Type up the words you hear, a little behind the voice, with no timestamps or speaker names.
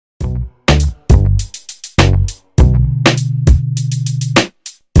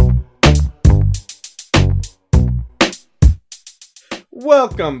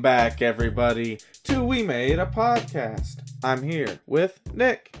Welcome back, everybody, to We Made a Podcast. I'm here with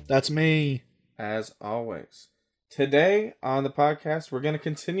Nick. That's me. As always. Today on the podcast, we're going to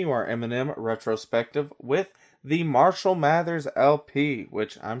continue our Eminem retrospective with the Marshall Mathers LP,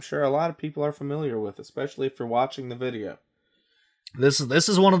 which I'm sure a lot of people are familiar with, especially if you're watching the video. This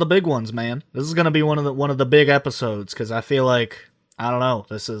is one of the big ones, man. This is going to be one of the big episodes because I feel like, I don't know,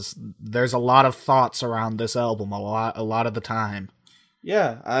 there's a lot of thoughts around this album a lot of the time.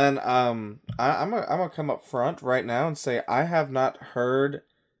 Yeah, and I'm gonna come up front right now and say I have not heard.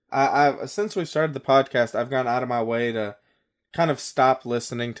 I've since we started the podcast, I've gone out of my way to kind of stop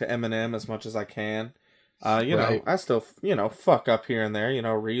listening to Eminem as much as I can. You know, I still fuck up here and there.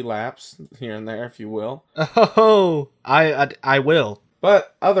 Relapse here and there, if you will. Oh, I will.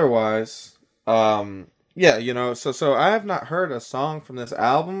 But otherwise, yeah, so I have not heard a song from this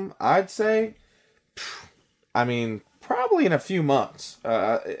album. I'd say, probably in a few months,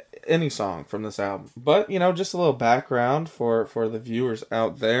 any song from this album. But, just a little background for the viewers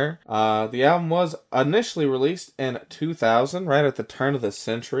out there. The album was initially released in 2000, right at the turn of the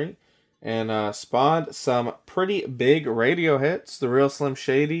century, and spawned some pretty big radio hits, The Real Slim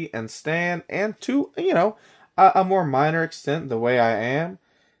Shady and Stan, and to, a more minor extent, The Way I Am.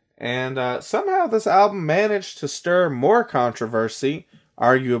 And somehow this album managed to stir more controversy,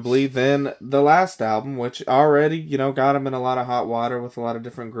 arguably, than the last album, which already, got him in a lot of hot water with a lot of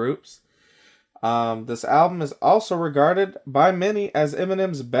different groups. This album is also regarded by many as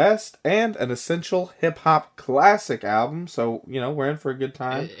Eminem's best and an essential hip-hop classic album, so, we're in for a good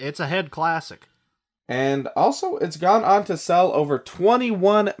time. It's a head classic. And also, it's gone on to sell over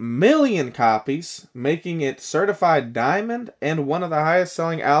 21 million copies, making it certified diamond and one of the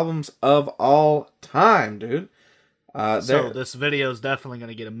highest-selling albums of all time, dude. So this video is definitely going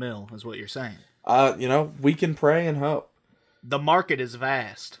to get a mill, is what you're saying. We can pray and hope. The market is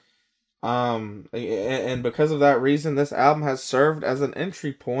vast. And because of that reason, this album has served as an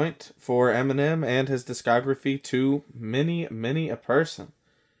entry point for Eminem and his discography to many, many a person.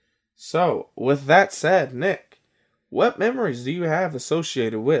 So, with that said, Nick, what memories do you have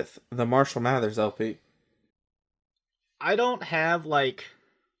associated with the Marshall Mathers LP? I don't have,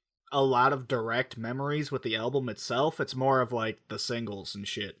 a lot of direct memories with the album itself. It's more of, the singles and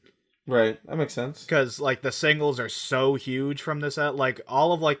shit. Right, that makes sense. Because, the singles are so huge from this,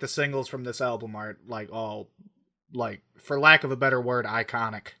 all of, the singles from this album are, all, for lack of a better word,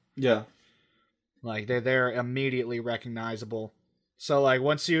 iconic. Yeah. They're immediately recognizable. So,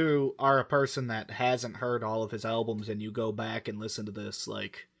 once you are a person that hasn't heard all of his albums and you go back and listen to this,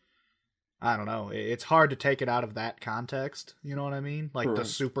 I don't know, it's hard to take it out of that context, you know what I mean? Right. The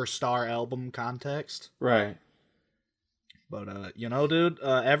Superstar album context. Right. But, dude,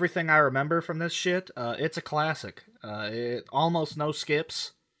 everything I remember from this shit, it's a classic. It almost no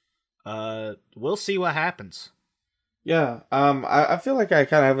skips. We'll see what happens. Yeah, I feel like I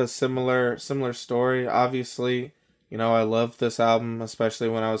kind of have a similar story, obviously. I loved this album, especially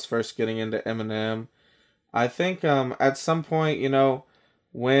when I was first getting into Eminem. I think at some point,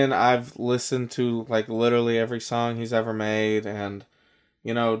 when I've listened to literally every song he's ever made and,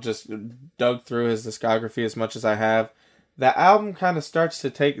 just dug through his discography as much as I have, the album kind of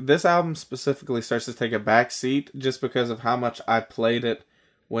this album specifically starts to take a back seat just because of how much I played it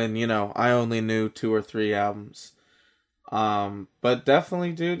when, I only knew 2 or 3 albums. But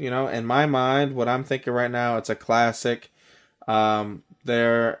definitely, dude, in my mind, what I'm thinking right now, it's a classic.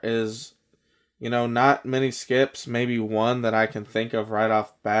 There is, not many skips, maybe one that I can think of right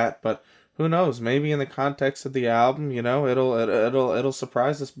off bat, but who knows, maybe in the context of the album, it'll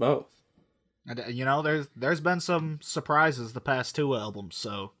surprise us both. There's been some surprises the past 2 albums,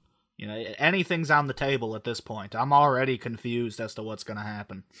 so, anything's on the table at this point. I'm already confused as to what's gonna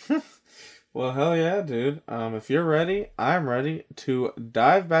happen. Well, hell yeah, dude. If you're ready, I'm ready to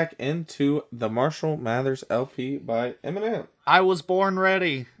dive back into the Marshall Mathers LP by Eminem. I was born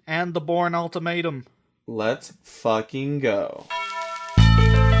ready, and the Bourne Ultimatum. Let's fucking go.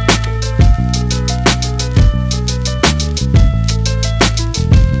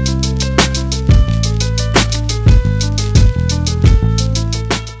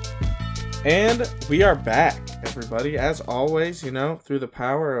 And we are back, everybody. As always, through the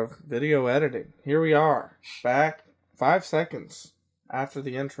power of video editing. Here we are, back 5 seconds after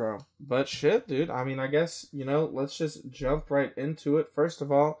the intro. But shit, dude, I guess, let's just jump right into it. First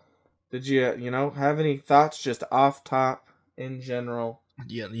of all, did you, have any thoughts just off top in general?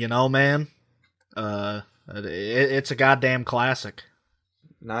 Yeah, man, it's a goddamn classic.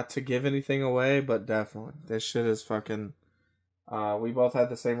 Not to give anything away, but definitely. This shit is fucking... we both had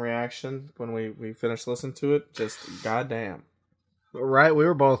the same reaction when we finished listening to it. Just goddamn. Right? We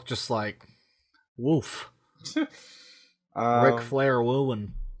were both just like, woof. Ric Um, Flair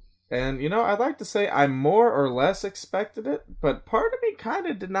wooing. and I'd like to say I more or less expected it, but part of me kind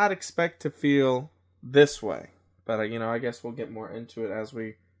of did not expect to feel this way. But I guess we'll get more into it as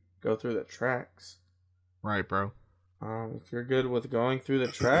we go through the tracks. Right, bro. If you're good with going through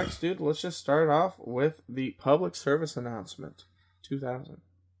the tracks, dude, let's just start off with the public service announcement 2000.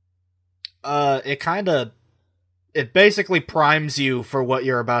 It basically primes you for what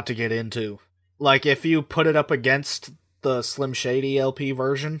you're about to get into. Like, if you put it up against the Slim Shady LP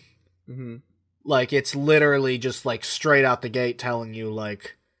version, Mm-hmm. like, it's literally just, like, straight out the gate telling you,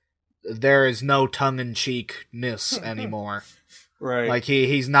 like, there is no tongue-in-cheekness anymore. Right. Like,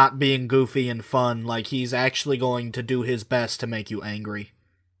 he's not being goofy and fun. Like, he's actually going to do his best to make you angry.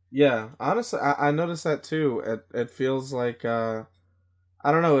 Yeah, honestly, I noticed that too. It feels like, I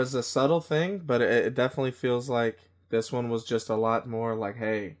don't know, it's a subtle thing, but it definitely feels like this one was just a lot more like,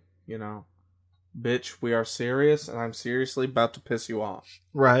 hey, bitch, we are serious, and I'm seriously about to piss you off.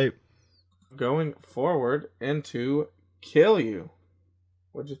 Right. Going forward into Kill You.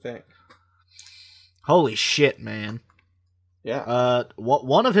 What'd you think? Holy shit, man. Yeah.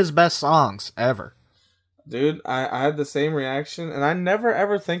 One of his best songs ever. Dude, I had the same reaction, and I never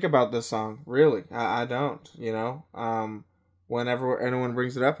ever think about this song, really. I don't, whenever anyone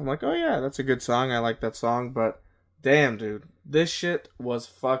brings it up, I'm like, oh yeah, that's a good song, I like that song, but damn, dude, this shit was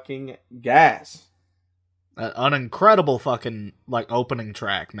fucking gas. An incredible fucking, like, opening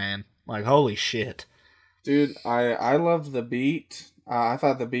track, man. Like, holy shit. Dude, I loved the beat. I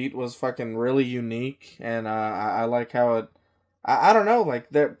thought the beat was fucking really unique, and I like how it. I don't know, like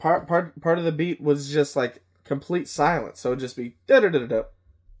that part of the beat was just like complete silence, so it'd just be da da da da,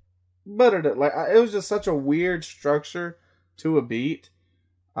 but like it was just such a weird structure to a beat.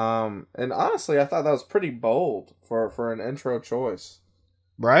 And honestly, I thought that was pretty bold for an intro choice.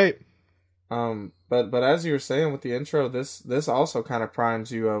 Right. But as you were saying with the intro, this also kind of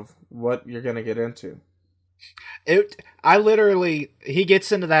primes you of what you're gonna get into. He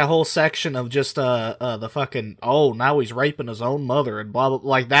gets into that whole section of just the fucking, oh, now he's raping his own mother and blah blah,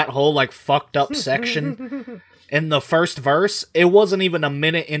 like that whole like fucked up section in the first verse. It wasn't even a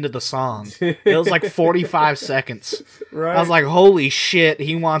minute into the song. It was like 45 seconds. Right. I was like, holy shit,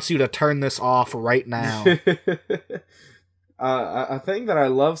 he wants you to turn this off right now. A thing that I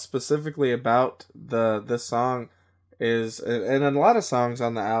love specifically about this song is, and a lot of songs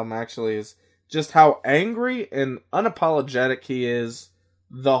on the album actually, is just how angry and unapologetic he is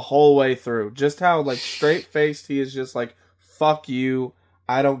the whole way through. Just how, like, straight-faced he is, just like, fuck you,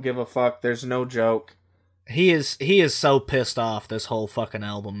 I don't give a fuck, there's no joke. He is so pissed off this whole fucking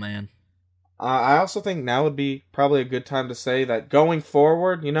album, man. I also think now would be probably a good time to say that going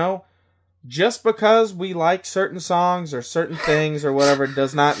forward, just because we like certain songs or certain things or whatever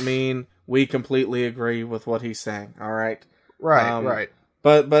does not mean we completely agree with what he's saying, alright? Right.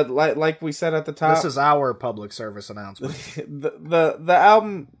 But like we said at the top, this is our public service announcement. the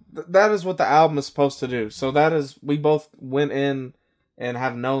album, that is what the album is supposed to do. So we both went in and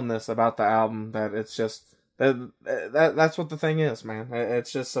have known this about the album, that it's just that's what the thing is, man.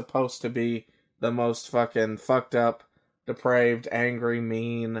 It's just supposed to be the most fucking fucked up, depraved, angry,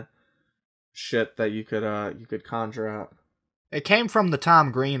 mean shit that you could conjure up. It came from the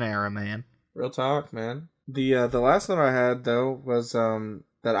Tom Green era, man. Real talk, man. The last note I had, though, was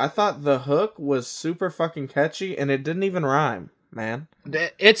that I thought the hook was super fucking catchy, and it didn't even rhyme, man.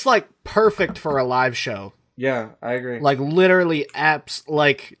 It's, like, perfect for a live show. Yeah, I agree. Like, literally,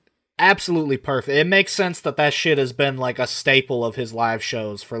 absolutely perfect. It makes sense that shit has been, like, a staple of his live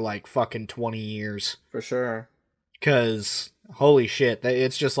shows for, like, fucking 20 years. For sure. 'Cause, holy shit,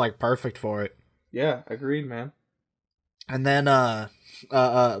 it's just, like, perfect for it. Yeah, agreed, man. And then, I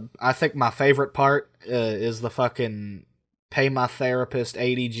think my favorite part is the fucking pay my therapist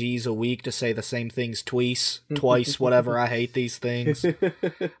 80 G's a week to say the same things twice, whatever. I hate these things.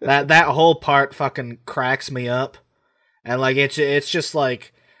 That whole part fucking cracks me up. And like it's just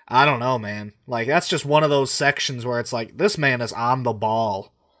like, I don't know, man. Like that's just one of those sections where it's like this man is on the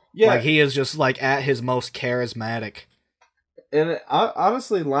ball. Yeah. Like he is just like at his most charismatic. And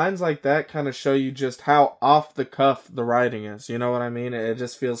honestly, lines like that kind of show you just how off the cuff the writing is. You know what I mean? It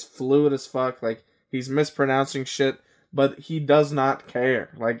just feels fluid as fuck. Like, he's mispronouncing shit, but he does not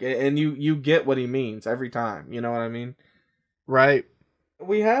care. Like, and you get what he means every time. You know what I mean? Right.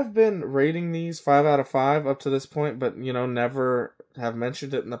 We have been rating these 5 out of 5 up to this point, but, never have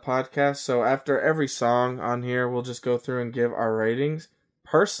mentioned it in the podcast. So after every song on here, we'll just go through and give our ratings.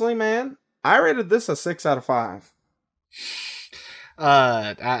 Personally, man, I rated this a 6 out of 5.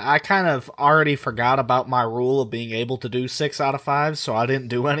 I kind of already forgot about my rule of being able to do 6 out of 5, so I didn't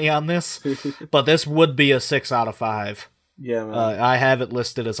do any on this. But this would be a 6 out of 5. Yeah, man. I have it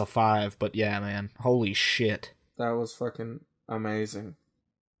listed as a 5, but yeah, man. Holy shit. That was fucking amazing.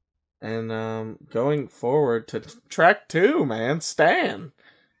 And going forward to track 2, man, Stan.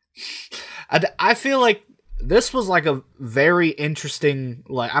 I feel like this was like a very interesting,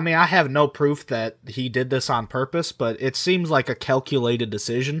 like, I mean, I have no proof that he did this on purpose, but it seems like a calculated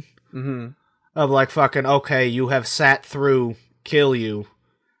decision. Mm-hmm. Of like, fucking, okay, you have sat through Kill You.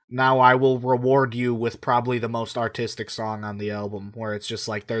 Now I will reward you with probably the most artistic song on the album, where it's just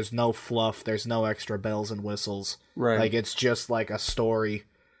like, there's no fluff, there's no extra bells and whistles. Right. Like, it's just like a story,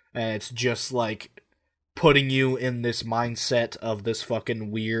 and it's just like putting you in this mindset of this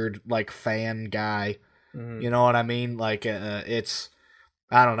fucking weird, like, fan guy. Mm-hmm. You know what I mean? Like, it's,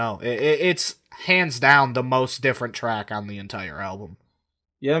 I don't know. It's hands down the most different track on the entire album.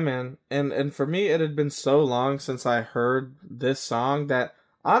 Yeah, man. And for me, it had been so long since I heard this song that,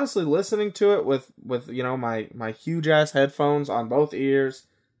 honestly, listening to it with you know, my huge ass headphones on both ears,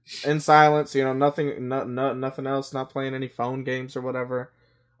 in silence, you know, nothing else, not playing any phone games or whatever.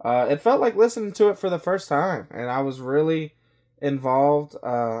 It felt like listening to it for the first time, and I was really involved.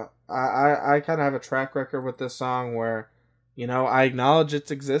 I kind of have a track record with this song where, you know, I acknowledge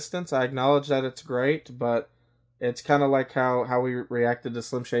its existence, I acknowledge that it's great, but it's kind of like how we reacted to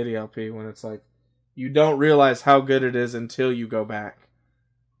Slim Shady LP, when it's like, you don't realize how good it is until you go back.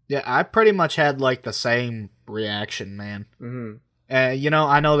 Yeah, I pretty much had, like, the same reaction, man. Mm-hmm. You know,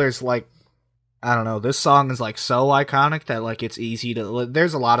 I know there's, like, I don't know, this song is, like, so iconic that, like, it's easy to,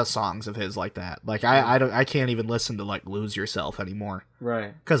 there's a lot of songs of his like that. Like, I can't even listen to, like, Lose Yourself anymore.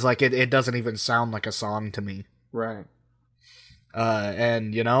 Right. Because, like, it doesn't even sound like a song to me. Right.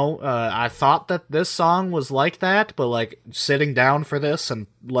 And, you know, I thought that this song was like that, but, like, sitting down for this and,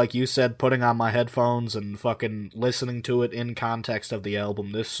 like you said, putting on my headphones and fucking listening to it in context of the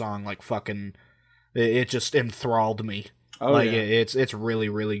album, this song, like, fucking, it just enthralled me. Oh, like, yeah. It's really,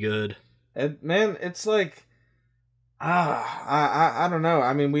 really good. And, man, it's like, I don't know.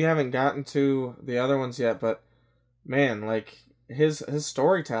 I mean, we haven't gotten to the other ones yet, but, man, like, his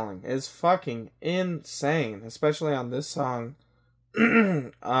storytelling is fucking insane, especially on this song.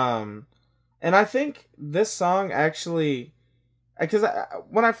 And I think this song actually, because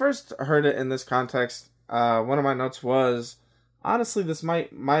when I first heard it in this context, one of my notes was, honestly, this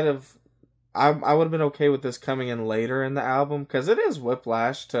might have, I would have been okay with this coming in later in the album, because it is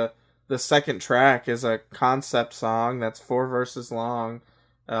whiplash to the second track is a concept song that's 4 verses long.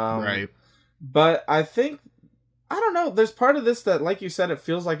 Right. But I think, I don't know, there's part of this that, like you said, it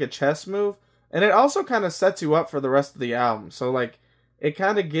feels like a chess move, and it also kind of sets you up for the rest of the album. So, like, it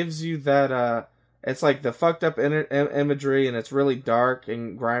kind of gives you that, it's like the fucked up imagery, and it's really dark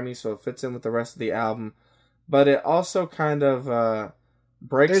and grimy, so it fits in with the rest of the album. But it also kind of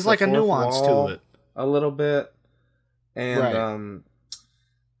breaks There's like a nuance to it a little bit. And, right.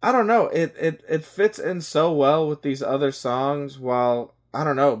 I don't know, it fits in so well with these other songs while, I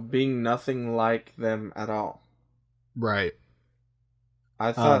don't know, being nothing like them at all. Right.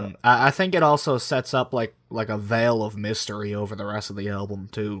 I thought, I think it also sets up like a veil of mystery over the rest of the album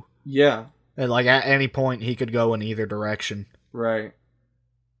too. Yeah. And like at any point he could go in either direction. Right.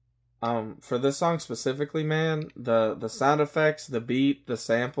 For this song specifically, man, the sound effects, the beat, the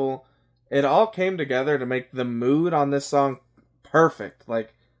sample, it all came together to make the mood on this song perfect.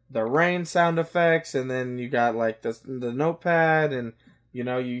 Like, the rain sound effects, and then you got like the notepad, and, you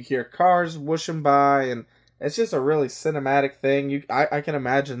know, you hear cars whooshing by, and it's just a really cinematic thing. I can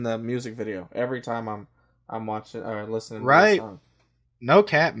imagine the music video every time I'm watching or listening to this song. No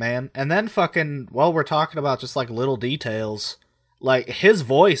cap, man. And then fucking, while we're talking about just like little details, like his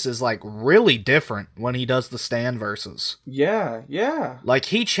voice is like really different when he does the Stan verses. Yeah, yeah. Like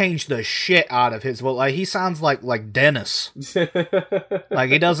he changed the shit out of his voice. Like he sounds like Dennis.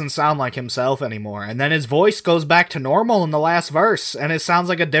 Like he doesn't sound like himself anymore. And then his voice goes back to normal in the last verse, and it sounds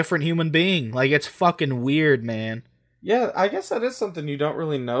like a different human being. Like it's fucking weird, man. Yeah, I guess that is something you don't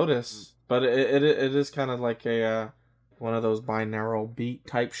really notice, but it is kind of like a one of those binaural beat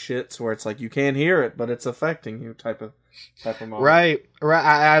type shits where it's like you can't hear it, but it's affecting you type of moment. Right.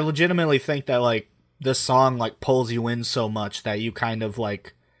 I legitimately think that like this song like pulls you in so much that you kind of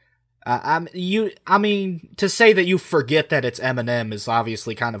like, I mean, to say that you forget that it's Eminem is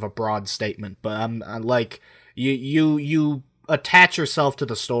obviously kind of a broad statement, but I'm like you attach yourself to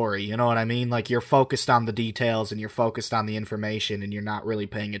the story. You know what I mean? Like you're focused on the details and you're focused on the information, and you're not really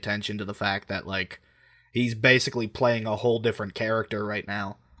paying attention to the fact that like he's basically playing a whole different character right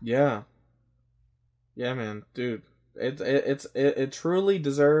now. Yeah. Yeah, man, dude. It truly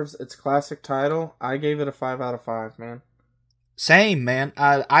deserves its classic title. I gave it a 5 out of 5, man. Same, man.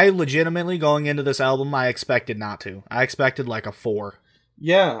 I legitimately, going into this album, I expected not to. I expected like a 4.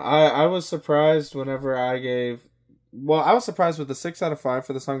 Yeah, I was surprised whenever I gave. Well, I was surprised with the 6 out of 5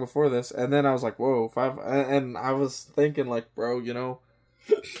 for the song before this, and then I was like, "Whoa, 5!" And I was thinking, like, bro,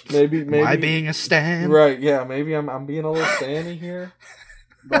 maybe Am I being a stan? right? Yeah, maybe I'm being a little stanny here,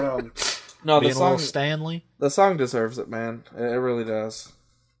 but no, being a little Stanley. The song deserves it, man. It really does.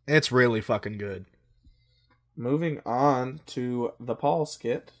 It's really fucking good. Moving on to the Paul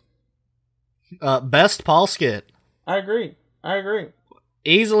skit. Best Paul skit. I agree.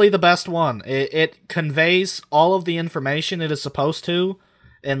 Easily the best one. It conveys all of the information it is supposed to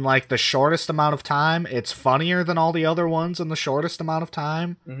in like the shortest amount of time. It's funnier than all the other ones in the shortest amount of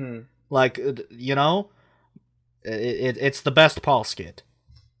time. Mm-hmm. Like, it's the best Paul skit.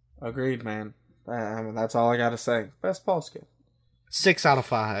 Agreed, man. I mean, that's all I gotta say. Best Paul skit. 6 out of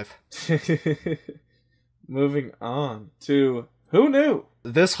 5. Moving on to Who Knew?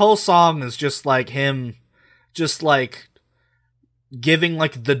 This whole song is just like him, just like giving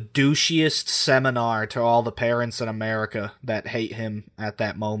like the douchiest seminar to all the parents in America that hate him at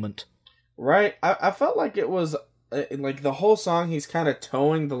that moment. Right. I felt like it was like the whole song he's kind of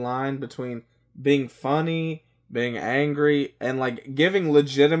towing the line between being funny, being angry, and like giving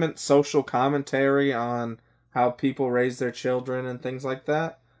legitimate social commentary on how people raise their children and things like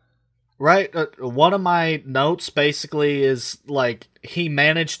that. Right. One of my notes basically is like he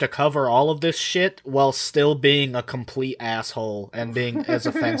managed to cover all of this shit while still being a complete asshole and being as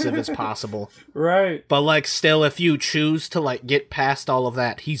offensive as possible. Right. But like still, if you choose to like get past all of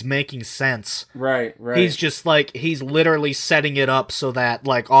that, he's making sense. Right. He's just like, he's literally setting it up so that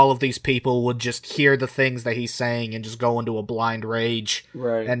like all of these people would just hear the things that he's saying and just go into a blind rage.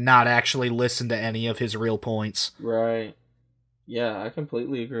 Right. And not actually listen to any of his real points. Right. Yeah, I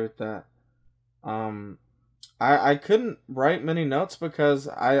completely agree with that. I couldn't write many notes because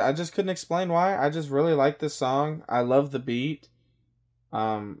I just couldn't explain why. I just really like this song. I love the beat.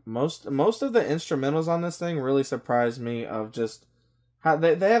 Most of the instrumentals on this thing really surprised me of just how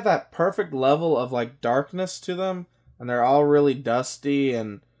they have that perfect level of like darkness to them, and they're all really dusty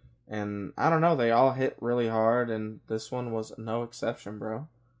and I don't know, they all hit really hard, and this one was no exception, bro.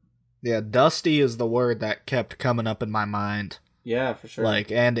 Yeah, dusty is the word that kept coming up in my mind. Yeah, for sure.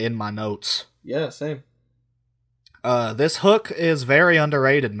 Like, and in my notes. Yeah, same. This hook is very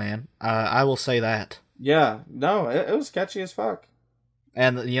underrated, man. I will say that. Yeah, no, it was catchy as fuck.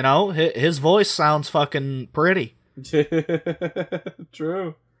 And, his voice sounds fucking pretty.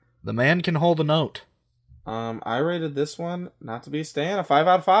 True. The man can hold a note. I rated this one, not to be a stan, a 5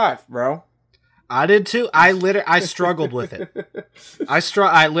 out of 5, bro. I did too. I struggled with it.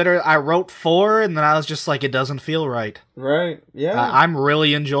 I wrote 4 and then I was just like, it doesn't feel right. Right. Yeah. I'm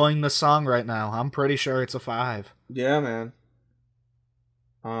really enjoying this song right now. I'm pretty sure it's a 5. Yeah, man.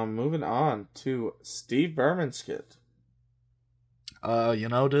 Moving on to Steve Berman skit.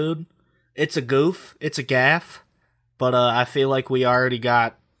 Dude, it's a goof, it's a gaff, but I feel like we already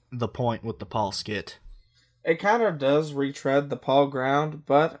got the point with the Paul skit. It kind of does retread the Paul ground,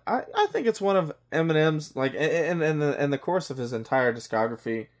 but I think it's one of Eminem's, like, in the course of his entire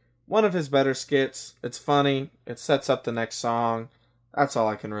discography, one of his better skits. It's funny. It sets up the next song. That's all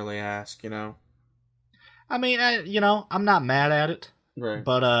I can really ask, I mean, I'm not mad at it. Right.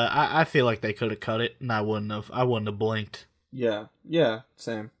 But I feel like they could have cut it, and I wouldn't have blinked. Yeah,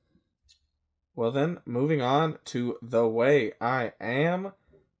 same. Well then, moving on to The Way I Am.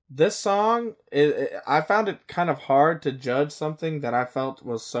 This song, I found it kind of hard to judge something that I felt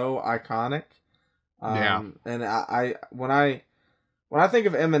was so iconic. Yeah. And when I think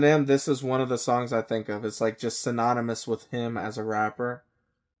of Eminem, this is one of the songs I think of. It's like just synonymous with him as a rapper.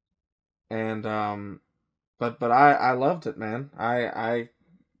 And but I loved it, man. I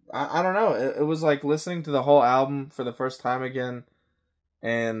don't know. It was like listening to the whole album for the first time again,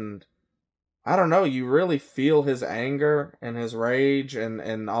 and I don't know, you really feel his anger and his rage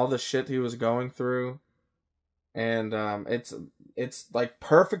and all the shit he was going through. And it's like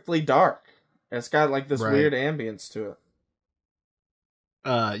perfectly dark. It's got like this weird ambience to it.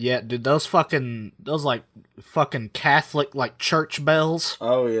 Yeah, dude, those fucking Catholic like church bells.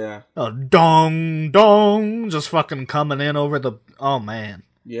 Oh yeah. Dong dong, just fucking coming in over the. Oh man.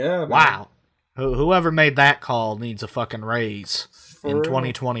 Yeah. Man. Wow. Whoever made that call needs a fucking raise. In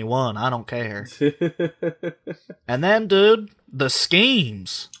 2021, I don't care. And then, dude, the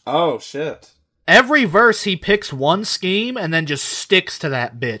schemes. Oh, shit. Every verse he picks one scheme and then just sticks to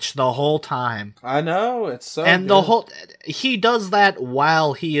that bitch the whole time. I know, it's so And good. he does that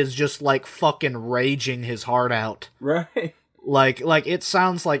while he is just like fucking raging his heart out. Right. Like it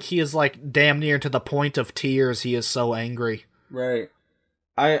sounds like he is like damn near to the point of tears. He is so angry. Right.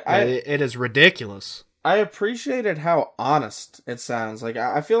 It is ridiculous. I appreciated how honest it sounds. Like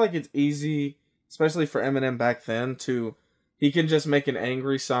I feel like it's easy, especially for Eminem back then, he can just make an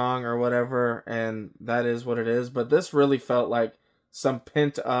angry song or whatever, and that is what it is. But this really felt like some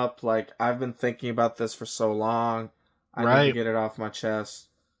pent up, like I've been thinking about this for so long. I need to get it off my chest.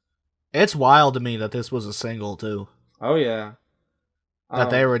 It's wild to me that this was a single too. Oh yeah. That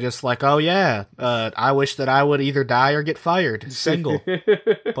they were just like, oh yeah, I wish that I would either die or get fired. Single.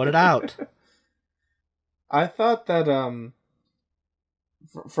 Put it out. I thought that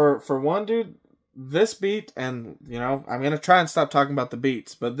for one dude, this beat, and you know, I'm gonna try and stop talking about the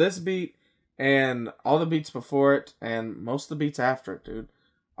beats, but this beat and all the beats before it and most of the beats after it, dude,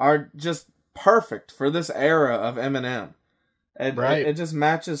 are just perfect for this era of Eminem. It just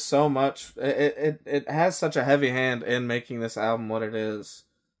matches so much. It has such a heavy hand in making this album what it is.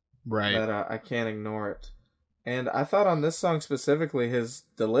 Right. That I can't ignore it. And I thought on this song specifically, his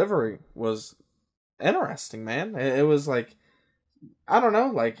delivery was interesting, man. It was like, I don't know,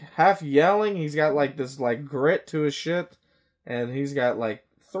 like half yelling. He's got like this like grit to his shit, and he's got like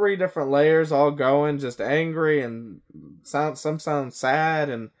 3 different layers all going, just angry and some sound sad,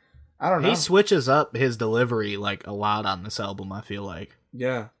 and I don't know. He switches up his delivery like a lot on this album, I feel like.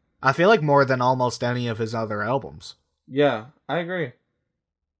 Yeah. I feel like more than almost any of his other albums. Yeah, I agree.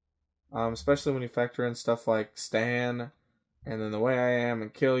 Especially when you factor in stuff like Stan, and then The Way I Am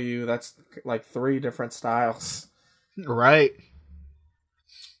and Kill You. That's like 3 different styles. Right.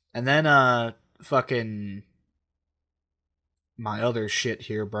 And then, fucking my other shit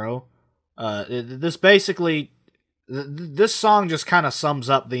here, bro. This basically, this song just kind of sums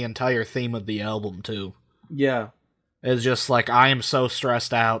up the entire theme of the album, too. Yeah. It's just like, I am so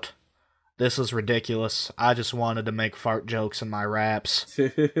stressed out. This is ridiculous. I just wanted to make fart jokes in my raps.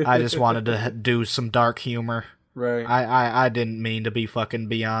 I just wanted to do some dark humor. Right. I didn't mean to be fucking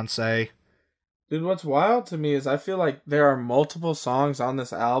Beyonce. Dude, what's wild to me is I feel like there are multiple songs on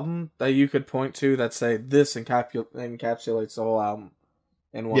this album that you could point to that say this encapsulates the whole album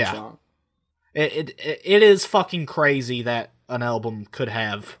in one song. It is fucking crazy that an album could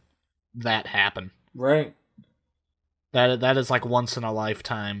have that happen. Right. That is like once in a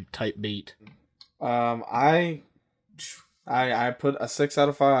lifetime type beat. I put a 6 out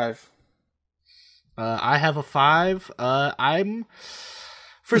of 5. I have a 5.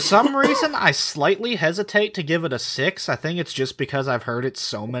 For some reason, I slightly hesitate to give it a 6. I think it's just because I've heard it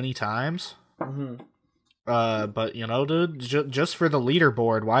so many times. Mm-hmm. But you know, dude, just for the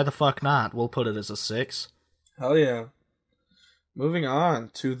leaderboard, why the fuck not? We'll put it as a 6. Hell yeah. Moving on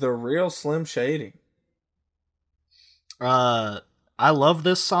to The Real Slim Shady. I love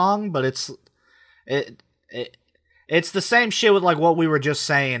this song, but it's the same shit with like what we were just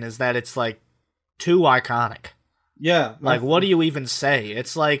saying, is that it's like too iconic. Yeah. Like, what do you even say?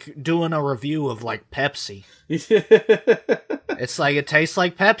 It's like doing a review of like Pepsi. It's like, it tastes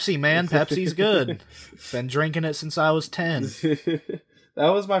like Pepsi, man. Pepsi's good. Been drinking it since I was 10. That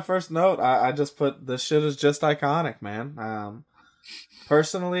was my first note. I just put, this shit is just iconic, man.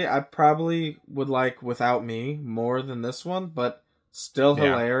 Personally, I probably would like Without Me more than this one, but still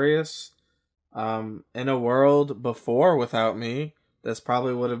hilarious. In a world before Without Me, this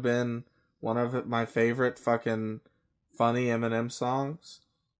probably would have been one of my favorite fucking funny Eminem songs.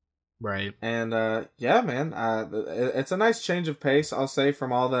 Right. And yeah, man, it's a nice change of pace, I'll say,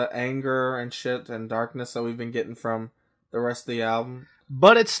 from all the anger and shit and darkness that we've been getting from the rest of the album.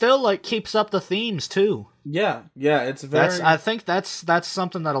 But it still like keeps up the themes too. Yeah, it's very. I think that's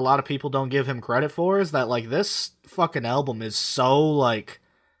something that a lot of people don't give him credit for, is that like this fucking album is so like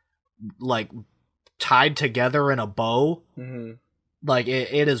tied together in a bow. Mm-hmm. Like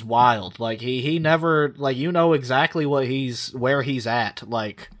it is wild. Like he never, like, you know exactly where he's at.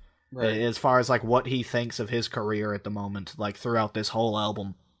 Like as far as like what he thinks of his career at the moment, like throughout this whole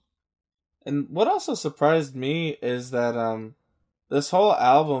album. And what also surprised me is that this whole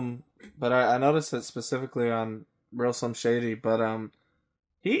album, but I noticed it specifically on Real Slim Shady, but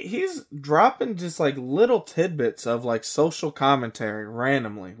he's dropping just like little tidbits of like social commentary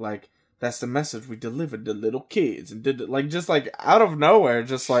randomly, like that's the message we delivered to little kids, and did like just like out of nowhere,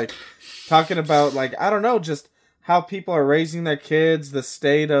 just like talking about like, I don't know, just how people are raising their kids, the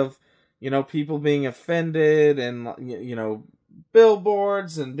state of, you know, people being offended, and you know,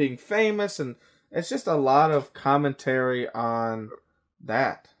 billboards and being famous, and it's just a lot of commentary on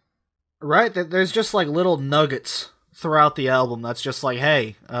that. Right, there's just like little nuggets throughout the album that's just like,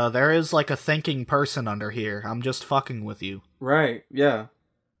 hey, there is like a thinking person under here. I'm just fucking with you. Right, yeah.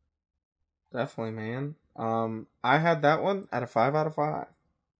 Definitely, man. I had that one at a 5 out of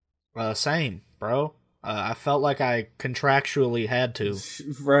 5. Same, bro. I felt like I contractually had to.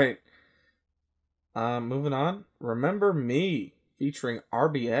 Right. Moving on. Remember Me, featuring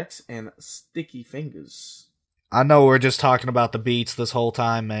RBX and Sticky Fingers. I know we're just talking about the beats this whole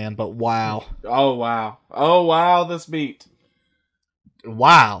time, man, but wow. Oh, wow. Oh, wow, this beat.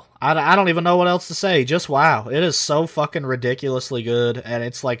 Wow. I don't even know what else to say. Just wow. It is so fucking ridiculously good, and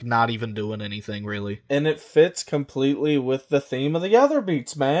it's like not even doing anything, really. And it fits completely with the theme of the other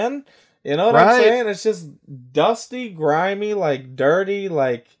beats, man. You know what Right. I'm saying? It's just dusty, grimy, like dirty,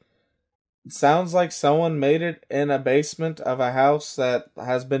 like sounds like someone made it in a basement of a house that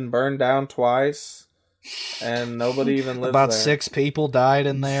has been burned down twice. And nobody even lives About there. 6 people died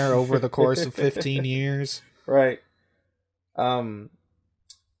in there over the course of 15 years. Right. I'll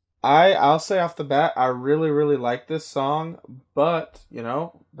say off the bat, I really, really like this song, but, you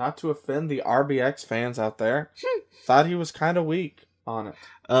know, not to offend the RBX fans out there, thought he was kind of weak on it.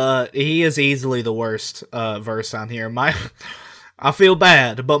 He is easily the worst verse on here. I feel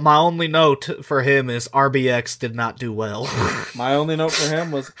bad, but my only note for him is RBX did not do well. My only note for him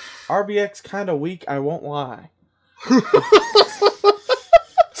was RBX kind of weak, I won't lie.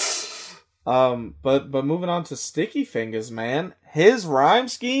 But moving on to Sticky Fingers, man, his rhyme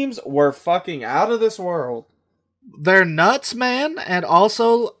schemes were fucking out of this world. They're nuts, man, and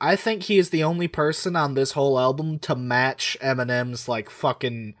also I think he is the only person on this whole album to match Eminem's like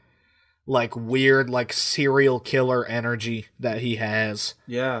fucking like weird like serial killer energy that he has.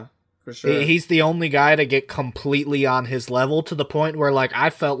 Yeah, for sure. He's the only guy to get completely on his level to the point where like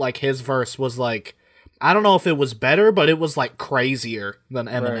I felt like his verse was like, I don't know if it was better, but it was like crazier than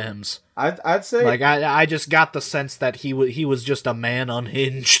Eminem's. Right. I'd say like I just got the sense that he was just a man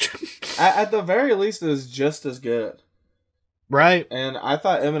unhinged. at the very least, it was just as good. Right. And I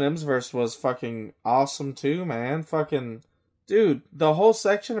thought Eminem's verse was fucking awesome too, man. Fucking dude, the whole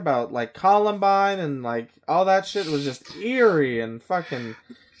section about like Columbine and like all that shit was just eerie and fucking.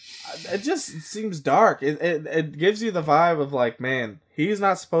 It just seems dark. It gives you the vibe of like, man, he's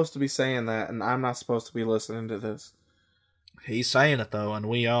not supposed to be saying that, and I'm not supposed to be listening to this. He's saying it though, and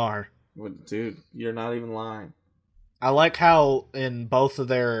we are. Dude, you're not even lying. I like how in both of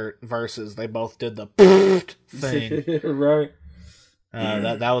their verses they both did the thing. Right.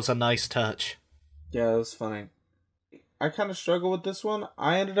 That was a nice touch. Yeah, it was funny. I kind of struggle with this one.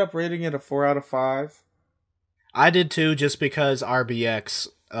 I ended up rating it a 4 out of 5. I did too, just because RBX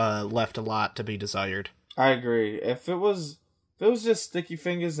left a lot to be desired. I agree. If it was just Sticky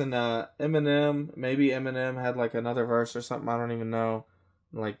Fingers and Eminem, maybe Eminem had like another verse or something, I don't even know.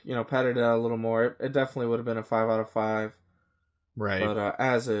 Like, you know, padded it out a little more. It definitely would have been a 5 out of 5. Right. But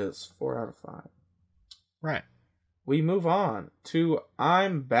as is, 4 out of 5. Right. We move on to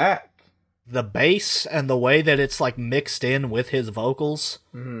I'm Back. The bass and the way that it's like mixed in with his vocals,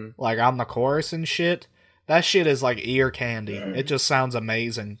 like on the chorus and shit, that shit is like ear candy. It just sounds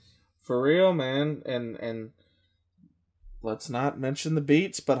amazing. For real, man. And let's not mention the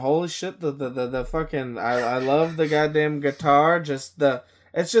beats, but holy shit, the fucking I love the goddamn guitar.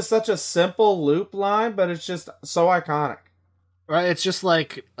 It's just such a simple loop line, but it's just so iconic. Right, it's just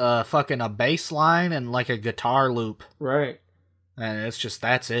like fucking a bass line and like a guitar loop. Right. And it's just,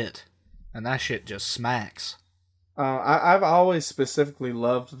 that's it. And that shit just smacks. I've always specifically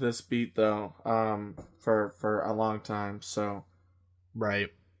loved this beat though, for a long time. So, right.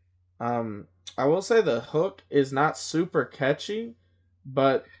 I will say the hook is not super catchy,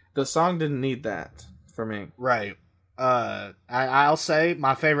 but the song didn't need that for me. Right. I'll say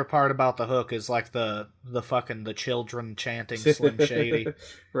my favorite part about the hook is like the fucking the children chanting Slim Shady.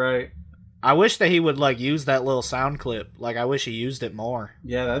 Right. I wish that he would like use that little sound clip. Like I wish he used it more.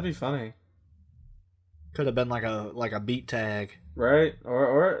 Yeah, that'd be funny. Could have been like a beat tag. Right.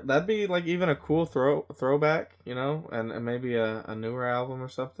 Or that'd be like even a cool throwback, you know, and maybe a newer album or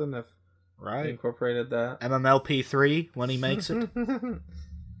something if right. he incorporated that. MMLP3 when he makes it.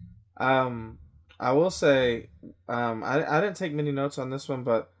 I will say, I didn't take many notes on this one,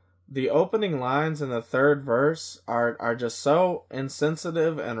 but the opening lines in the third verse are just so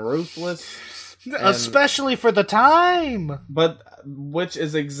insensitive and ruthless. Especially for the time. But, which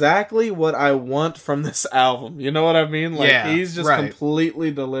is exactly what I want from this album. You know what I mean? Like, yeah, he's just completely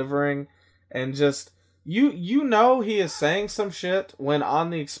delivering and just, you know he is saying some shit when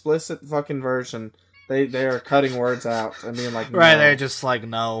on the explicit fucking version, they are cutting words out and being like, no. Right, they're just like,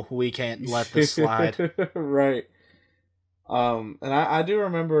 no, we can't let this slide. Right. And I do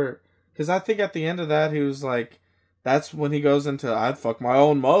remember, Because I think at the end of that, he was like, that's when he goes into, I'd fuck my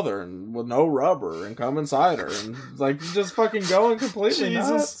own mother and with no rubber and come inside her. And like, just fucking going completely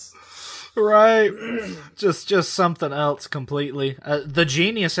nuts. Right. just something else completely. The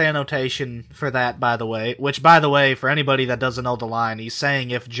genius annotation for that, by the way, which, by the way, for anybody that doesn't know the line, he's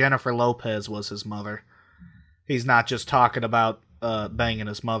saying if Jennifer Lopez was his mother. He's not just talking about banging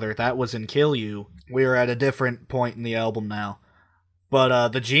his mother. That was in Kill You. We are at a different point in the album now. But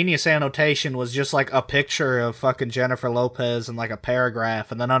the genius annotation was just like a picture of fucking Jennifer Lopez and like a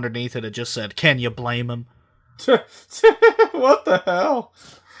paragraph, and then underneath it just said, "Can you blame him?" What the hell?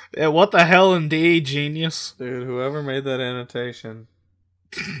 Yeah, what the hell indeed, genius. Dude, whoever made that annotation.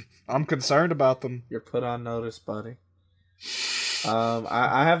 I'm concerned about them. You're put on notice, buddy.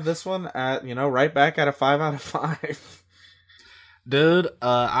 I have this one at, right back at a 5 out of 5. Dude,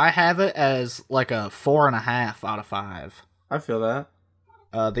 I have it as like a 4.5 out of 5. I feel that.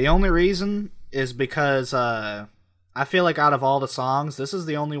 The only reason is because I feel like out of all the songs, this is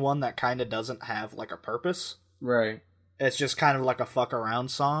the only one that kind of doesn't have like a purpose. Right. It's just kind of like a fuck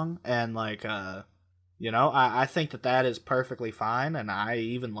around song, and like, I think that is perfectly fine, and I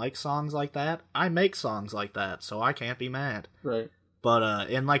even like songs like that. I make songs like that, so I can't be mad. Right. But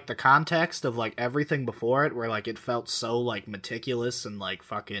in like the context of like everything before it, where like it felt so like meticulous and like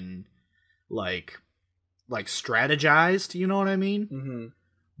fucking like strategized, you know what I mean? Mm-hmm.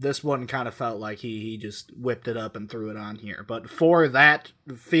 This one kind of felt like he just whipped it up and threw it on here. But for that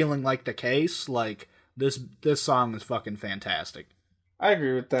feeling like the case, like this song is fucking fantastic. I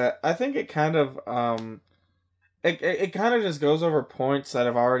agree with that. I think it kind of it kind of just goes over points that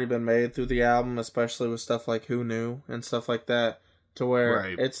have already been made through the album, especially with stuff like Who Knew and stuff like that, to where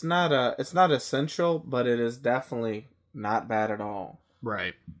it's not essential, but it is definitely not bad at all.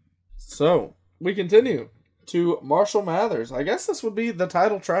 Right. So, we continue to Marshall Mathers. I guess this would be the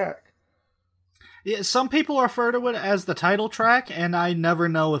title track. Yeah, some people refer to it as the title track, and I never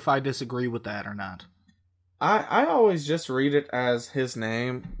know if I disagree with that or not. I always just read it as his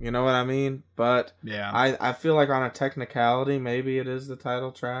name, you know what I mean? But yeah, I feel like on a technicality, maybe it is the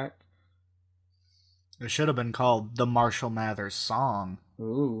title track. It should have been called The Marshall Mathers Song.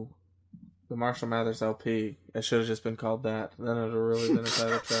 Ooh. The Marshall Mathers LP. It should have just been called that. Then it would have really been a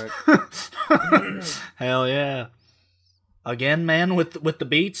title track. Hell yeah. Again, man, with the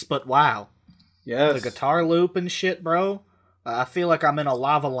beats, but wow. Yes. The guitar loop and shit, bro. I feel like I'm in a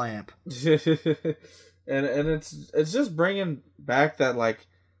lava lamp. And it's just bringing back that, like,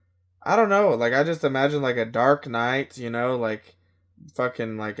 I don't know, like, I just imagine, like, a dark night, like,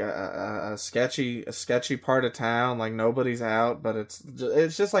 fucking, like, a sketchy part of town, like, nobody's out, but it's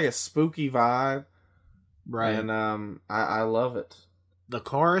just, like, a spooky vibe. Right. And, I love it. The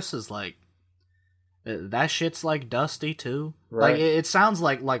chorus is, like, that shit's, like, dusty, too. Right. Like, it sounds,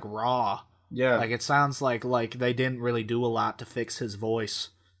 like, raw. Yeah. Like, it sounds like they didn't really do a lot to fix his voice.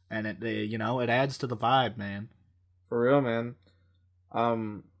 And it adds to the vibe, man. For real, man.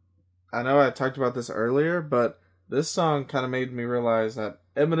 I know I talked about this earlier, but this song kind of made me realize that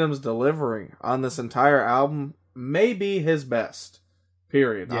Eminem's delivery on this entire album may be his best,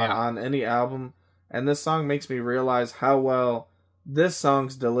 period, on any album. And this song makes me realize how well this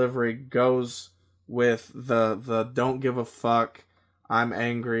song's delivery goes with the don't give a fuck, I'm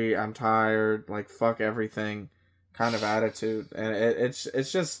angry, I'm tired, like, fuck everything kind of attitude, and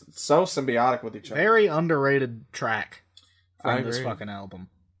it's just so symbiotic with each other. Very underrated track from this fucking album.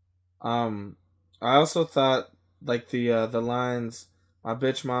 I also thought, like, the lines, my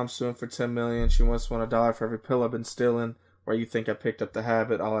bitch mom's suing for $10 million, she wants $1 for every pill I've been stealing, where you think I picked up the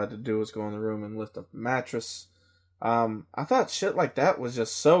habit, all I had to do was go in the room and lift up the mattress. I thought shit like that was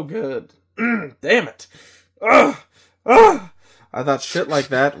just so good. Damn it. I thought shit like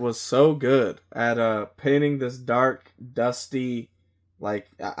that was so good at painting this dark, dusty, like,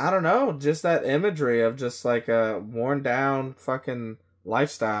 I don't know, just that imagery of just like a worn down fucking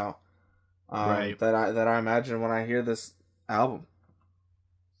lifestyle that I imagine when I hear this album.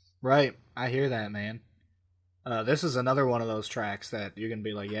 Right, I hear that, man. This is another one of those tracks that you're gonna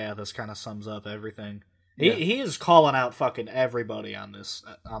be like, yeah, this kind of sums up everything. Yeah. He is calling out fucking everybody on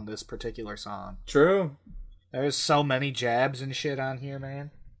this particular song. True. There's so many jabs and shit on here,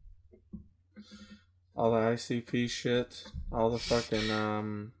 man. All the ICP shit. All the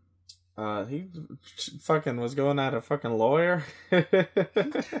fucking, he fucking was going at a fucking lawyer.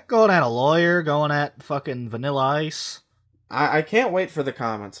 Going at a lawyer, going at fucking Vanilla Ice. I can't wait for the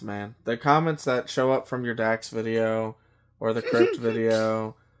comments, man. The comments that show up from your Dax video or the Crypt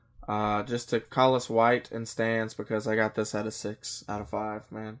video. Just to call us white and stands because I got this at a 6 out of 5,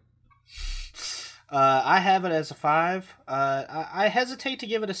 man. I have it as a 5. I hesitate to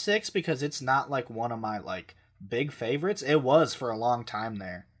give it a 6 because it's not like one of my like big favorites. It was for a long time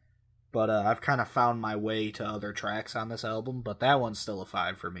there, but I've kind of found my way to other tracks on this album. But that one's still a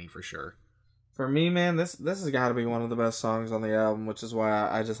 5 for me for sure. For me, man, this has got to be one of the best songs on the album, which is why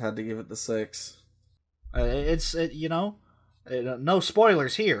I just had to give it the 6. No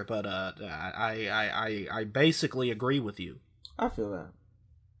spoilers here, but I basically agree with you. I feel that.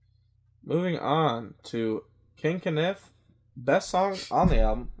 Moving on to King Kniff, best song on the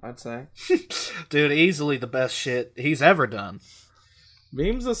album, I'd say. Dude, easily the best shit he's ever done.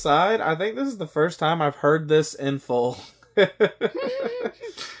 Memes aside, I think this is the first time I've heard this in full.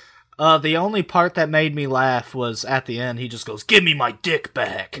 The only part that made me laugh was at the end. He just goes, "Give me my dick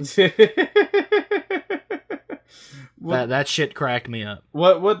back." That shit cracked me up.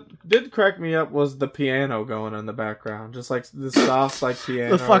 What did crack me up was the piano going in the background, just like the soft like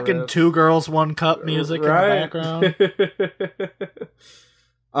piano. The fucking riff. 2 Girls 1 Cup music right? In the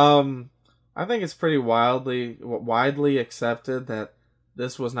background. I think it's pretty widely accepted that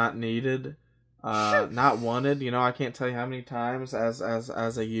this was not needed. Not wanted. I can't tell you how many times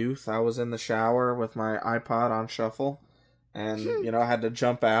as a youth I was in the shower with my iPod on shuffle, and I had to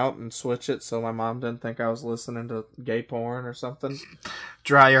jump out and switch it so my mom didn't think I was listening to gay porn or something.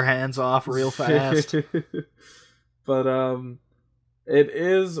 Dry your hands off real fast. But it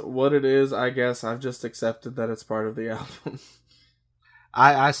is what it is. I guess I've just accepted that it's part of the album.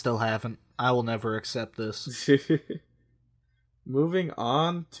 I still haven't. I will never accept this. Moving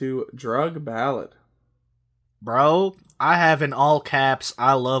on to Drug Ballad. Bro, I have in all caps,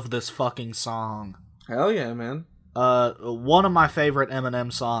 I love this fucking song. Hell yeah, man. One of my favorite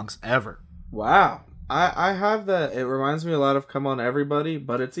Eminem songs ever. Wow. I have that. It reminds me a lot of Come On Everybody,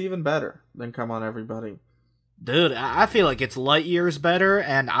 but it's even better than Come On Everybody. Dude, I feel like it's light years better,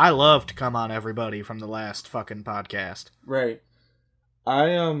 and I loved Come On Everybody from the last fucking podcast. Right.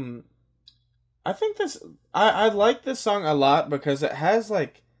 I think I like this song a lot because it has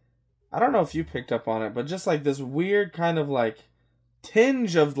like, I don't know if you picked up on it, but just like this weird kind of like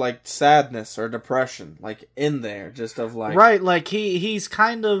tinge of like sadness or depression like in there, just of like right, like he's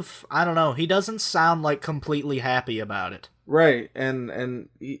kind of, I don't know, he doesn't sound like completely happy about it. Right, and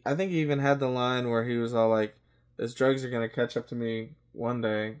I think he even had the line where he was all like, "These drugs are gonna catch up to me one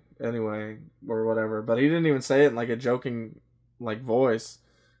day anyway," or whatever. But he didn't even say it in like a joking like voice.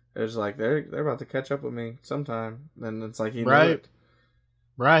 It was like they're about to catch up with me sometime, and it's like he knew it.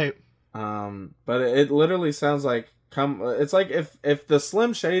 Right. But it literally sounds like it's like if the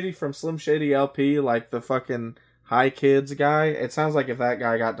Slim Shady from Slim Shady LP, like the fucking High Kids guy, it sounds like if that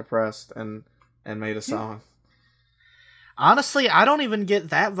guy got depressed and made a song. Honestly, I don't even get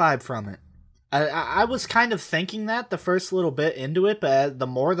that vibe from it. I was kind of thinking that the first little bit into it, but the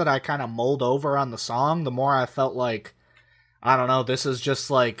more that I kind of mulled over on the song, the more I felt like, I don't know, this is just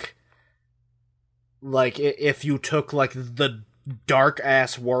like if you took like the dark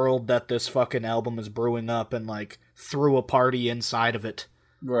ass world that this fucking album is brewing up and like threw a party inside of it.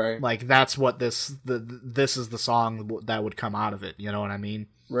 Right. Like that's what this is the song that would come out of it, you know what I mean?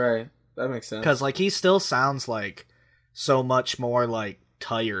 Right. That makes sense. Cuz like he still sounds like so much more like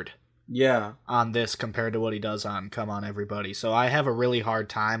tired. Yeah. On this compared to what he does on Come On Everybody. So I have a really hard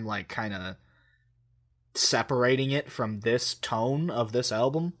time like kind of separating it from this tone of this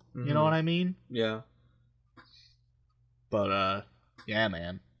album. Mm-hmm. You know what I mean? Yeah. But yeah,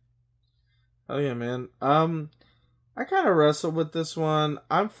 man. Oh yeah, man. I kind of wrestled with this one.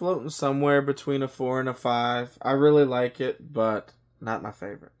 I'm floating somewhere between a 4 and a 5. I really like it, but not my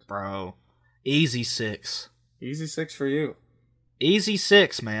favorite. Bro, easy 6. Easy 6 for you. Easy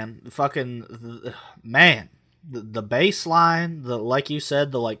 6, man. Fucking man. The bass line, the like you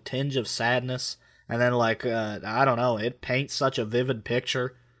said, the like tinge of sadness, and then like I don't know, it paints such a vivid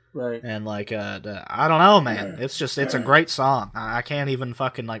picture. Right. And like I don't know, man. It's a great song. I can't even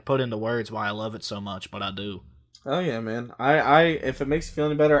fucking like put into words why I love it so much, but I do. Oh yeah, man. I if it makes you feel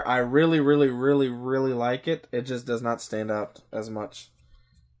any better, I really, really, really, really like it. It just does not stand out as much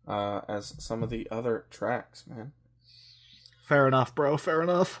as some of the other tracks, man. Fair enough, bro. Fair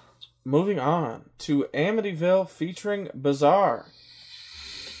enough. Moving on to Amityville featuring Bizarre.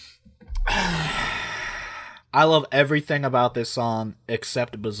 I love everything about this song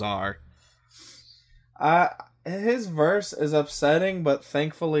except Bizarre. His verse is upsetting, but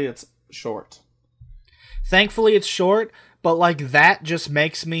thankfully it's short. Thankfully it's short, but like that just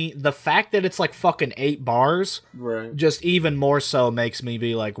makes me, the fact that it's like fucking 8 bars, right, just even more so makes me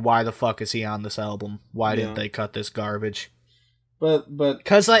be like, why the fuck is he on this album? Why didn't they cut this garbage? But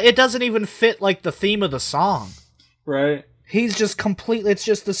because it doesn't even fit like the theme of the song. Right. He's just completely. It's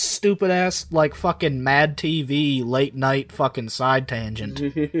just the stupid ass like fucking Mad TV late night fucking side tangent.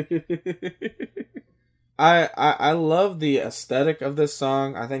 I love the aesthetic of this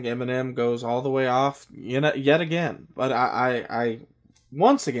song. I think Eminem goes all the way off, yet again. But I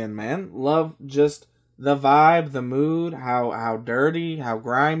once again, man, love just the vibe, the mood, how dirty, how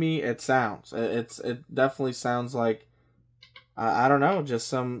grimy it sounds. It definitely sounds like I don't know, just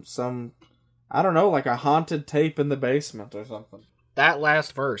some I don't know, like a haunted tape in the basement or something. That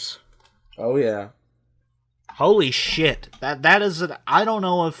last verse. Oh yeah. Holy shit. That is I don't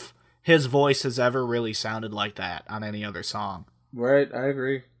know if his voice has ever really sounded like that on any other song. Right, I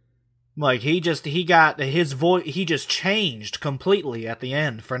agree. Like he got his voice, he just changed completely at the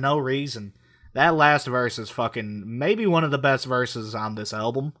end for no reason. That last verse is fucking maybe one of the best verses on this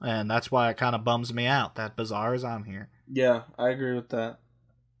album, and that's why it kind of bums me out that Bizarre is on here. Yeah, I agree with that.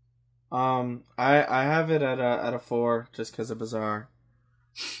 I have it at a 4 just because of Bizarre.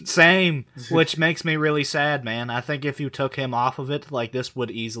 Same, which makes me really sad, man. I think if you took him off of it, like this would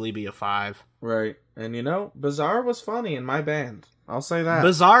easily be a 5. Right, and Bizarre was funny in my band. I'll say that.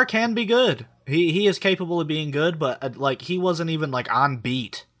 Bizarre can be good. He is capable of being good, but like he wasn't even like on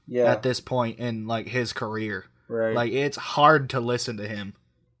beat at this point in like his career. Right, like it's hard to listen to him.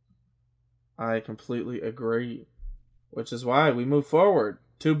 I completely agree, which is why we move forward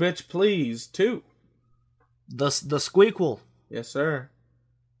to Bitch Please 2. The squeakquel. Yes, sir.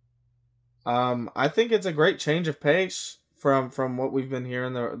 I think it's a great change of pace from what we've been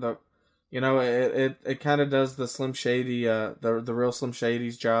hearing. It kind of does the Slim Shady, the real Slim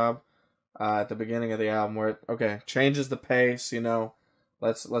Shady's job at the beginning of the album, where it changes the pace.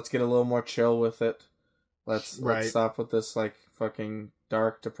 Let's get a little more chill with it. Let's stop with this like fucking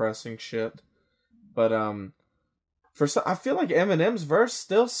dark, depressing shit. But I feel like Eminem's verse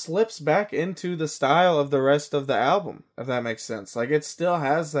still slips back into the style of the rest of the album, if that makes sense. Like it still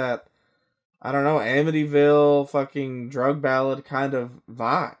has that, I don't know, Amityville fucking drug ballad kind of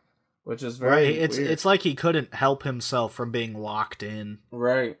vibe, which is very weird. It's like he couldn't help himself from being locked in,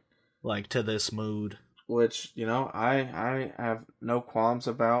 right? Like to this mood, which I have no qualms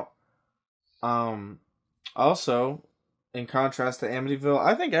about. Also, in contrast to Amityville,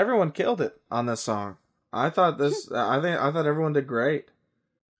 I think everyone killed it on this song. I thought everyone did great.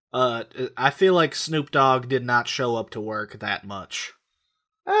 I feel like Snoop Dogg did not show up to work that much.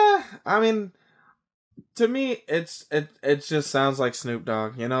 I mean, to me, it just sounds like Snoop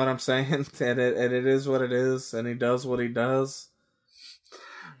Dogg. You know what I'm saying? and it is what it is, and he does what he does.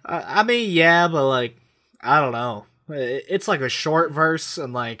 I mean, yeah, but like, I don't know. It's like a short verse,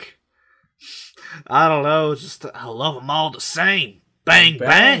 and like, I don't know. Just I love them all the same. Bang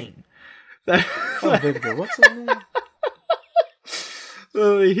bang. Oh, big girl, what's his name?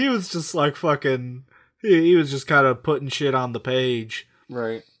 He was just like fucking. He was just kind of putting shit on the page.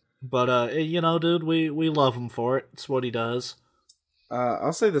 Right. But, dude, we love him for it. It's what he does.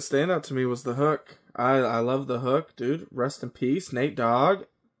 I'll say the standout to me was the hook. I love the hook, dude. Rest in peace, Nate Dogg.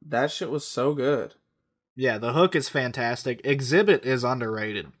 That shit was so good. Yeah, the hook is fantastic. Exhibit is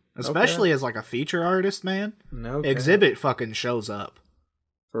underrated. Especially as, like, a feature artist, man. No. Exhibit fucking shows up.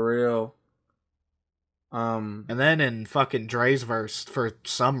 For real. And then in fucking Dre's verse, for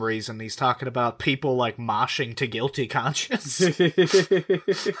some reason, he's talking about people like moshing to Guilty Conscience. I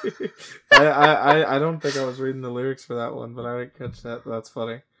don't think I was reading the lyrics for that one, but I didn't catch that. That's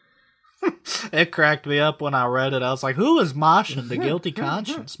funny. It cracked me up when I read it. I was like, who is moshing to Guilty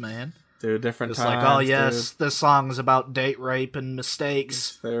Conscience, man? Dude, different times. It's like, oh yes, this song's about date rape and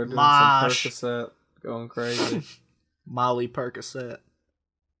mistakes. They were doing some Percocet, going crazy. Molly Percocet.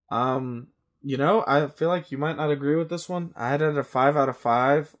 I feel like you might not agree with this one. I had it a 5 out of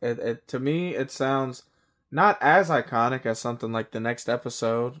 5. It to me, it sounds not as iconic as something like The Next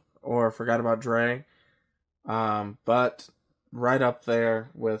Episode or Forgot About Dre, but right up there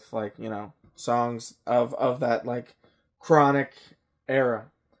with like songs of that like Chronic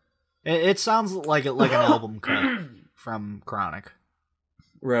era. It sounds like an album cut from Chronic.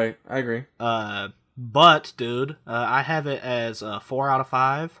 Right, I agree. But dude, I have it as a 4 out of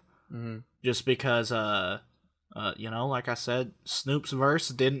 5. Mm-hmm. Just because, like I said, Snoop's verse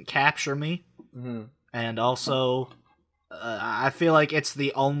didn't capture me. Mm-hmm. And also, I feel like it's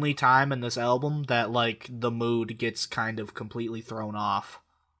the only time in this album that, like, the mood gets kind of completely thrown off.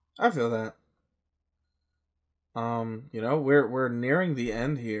 I feel that. We're nearing the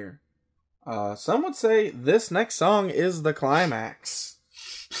end here. Some would say this next song is the climax.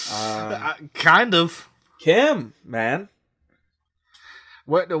 Kind of. Kim, man.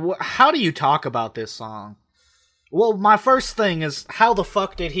 How do you talk about this song? Well, my first thing is, how the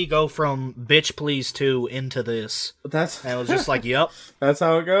fuck did he go from Bitch Please 2 into this? That's And it was just like, yep. That's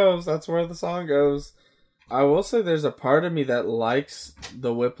how it goes. That's where the song goes. I will say there's a part of me that likes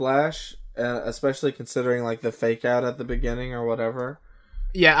the whiplash, especially considering like the fake out at the beginning or whatever.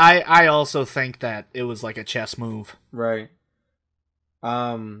 Yeah, I also think that it was like a chess move. Right.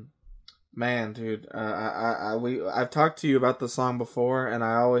 Man, dude, I've talked to you about the song before, and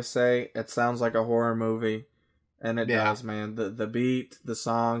I always say it sounds like a horror movie, and it does, man. The beat, the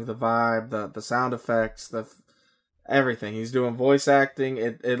song, the vibe, the sound effects, everything. He's doing voice acting.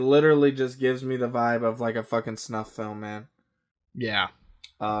 It literally just gives me the vibe of like a fucking snuff film, man. Yeah.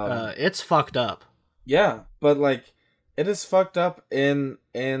 It's fucked up. Yeah, but like it is fucked up in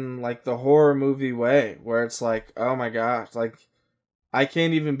like the horror movie way, where it's like, oh my gosh, like I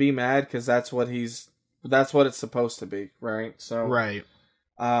can't even be mad because that's what it's supposed to be, right? So right.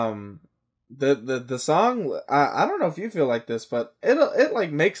 The song, I don't know if you feel like this, but it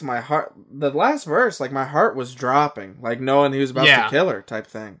like makes my heart, the last verse, like my heart was dropping, like knowing he was about to kill her type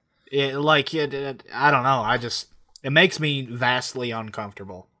thing. I don't know. It makes me vastly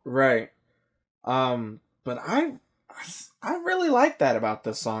uncomfortable. Right. But I really like that about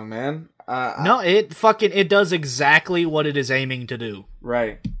this song, man. No, it does exactly what it is aiming to do.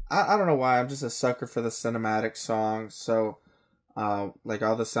 Right. I don't know why. I'm just a sucker for the cinematic songs. So, like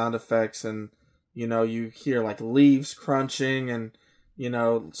all the sound effects, and you hear like leaves crunching, and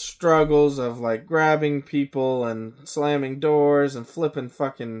struggles of like grabbing people and slamming doors and flipping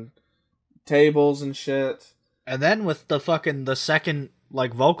fucking tables and shit. And then with the second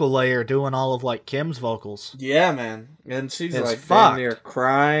like vocal layer doing all of like Kim's vocals. Yeah, man. And she's it's like damn near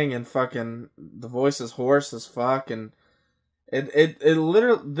crying, and fucking the voice is hoarse as fuck, and it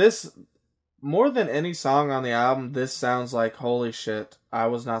literally, this more than any song on the album, this sounds like holy shit, I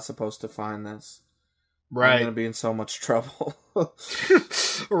was not supposed to find this. Right. I'm gonna be in so much trouble.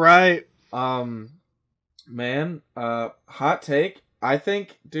 Right. Man, hot take. I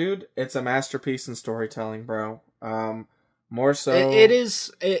think, dude, it's a masterpiece in storytelling, bro. More so, it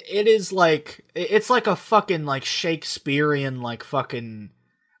is like it's like a fucking like Shakespearean like fucking,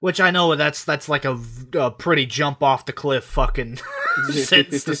 which I know that's like a pretty jump off the cliff fucking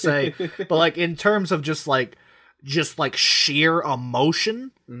sentence to say, but like in terms of just like sheer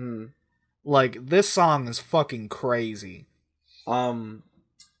emotion, like this song is fucking crazy.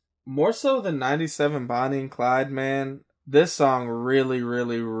 More so than 97 Bonnie and Clyde, man. This song really,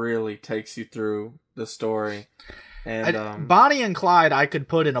 really, really takes you through the story. And Bonnie and Clyde I could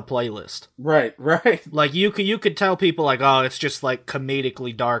put in a playlist. Right. Like you could tell people like, oh, it's just like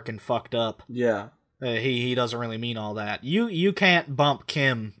comedically dark and fucked up. Yeah. He doesn't really mean all that. You can't bump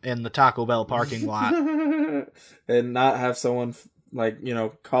Kim in the Taco Bell parking lot and not have someone like,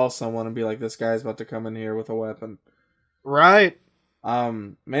 call someone and be like, this guy's about to come in here with a weapon. Right.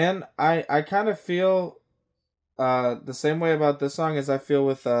 Man, I kind of feel the same way about this song as I feel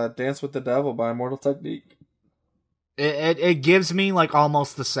with Dance with the Devil by Immortal Technique. It gives me like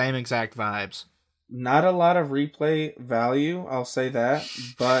almost the same exact vibes. Not a lot of replay value, I'll say that,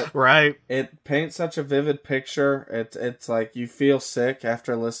 but right. It paints such a vivid picture. It's like you feel sick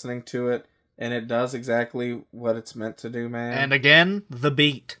after listening to it, and it does exactly what it's meant to do, man. And again, the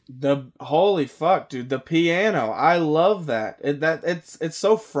beat. Holy fuck, dude, the piano. I love that. It's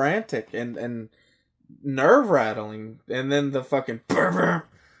so frantic and nerve-rattling, and then the fucking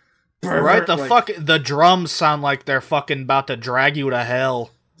right, the drums sound like they're fucking about to drag you to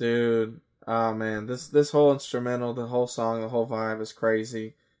hell. Dude, oh man, this whole instrumental, the whole song, the whole vibe is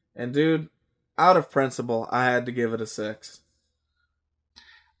crazy. And dude, out of principle, I had to give it a 6.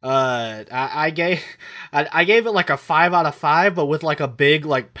 I gave it like a 5 out of 5, but with like a big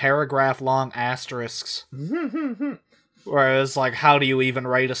like paragraph long asterisks. Whereas like, how do you even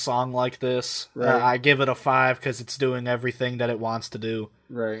rate a song like this? Right. I give it a 5 because it's doing everything that it wants to do.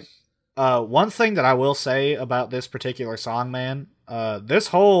 Right. One thing that I will say about this particular song, man, this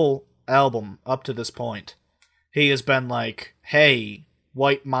whole album up to this point, he has been like, hey,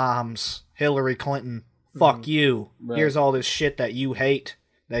 white moms, Hillary Clinton, fuck you. Right. Here's all this shit that you hate,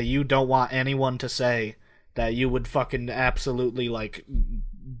 that you don't want anyone to say, that you would fucking absolutely like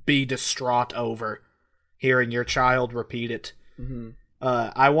be distraught over hearing your child repeat it.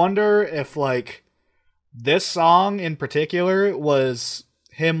 I wonder if like this song in particular was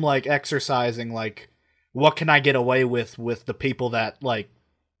him like exercising like, what can I get away with the people that like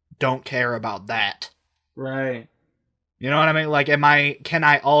don't care about that? Right. You know what I mean? Like, can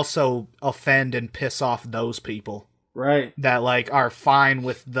I also offend and piss off those people? Right. that like are fine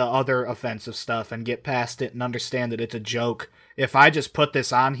with the other offensive stuff and get past it and understand that it's a joke. If I just put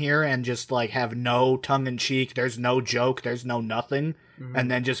this on here and just like have no tongue in cheek, there's no joke, there's no nothing,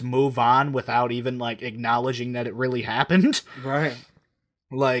 and then just move on without even like acknowledging that it really happened. Right.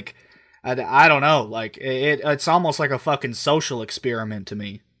 Like, I don't know. Like, it's almost like a fucking social experiment to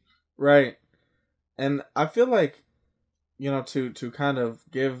me. Right. And I feel like, to kind of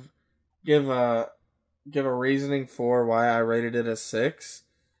give a reasoning for why I rated it a 6.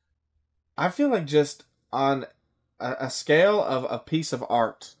 I feel like just on a scale of a piece of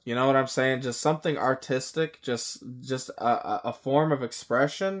art, you know what I'm saying? Just something artistic, just a form of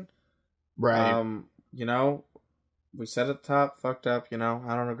expression. Right. We said at the top, fucked up, I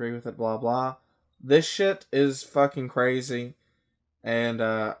don't agree with it, blah, blah. This shit is fucking crazy. And,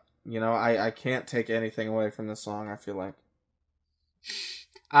 I can't take anything away from this song, I feel like.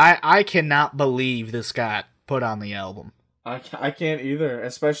 I cannot believe this got put on the album. I can't either,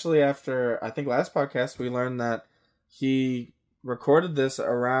 especially after, I think last podcast, we learned that he recorded this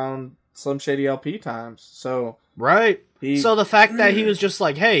around Slim Shady LP times. So, right. So the fact that he was just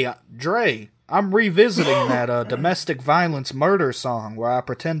like, hey, Dre, I'm revisiting that domestic violence murder song where I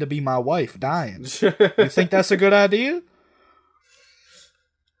pretend to be my wife dying. You think that's a good idea?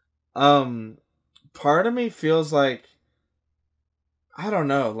 Part of me feels like, I don't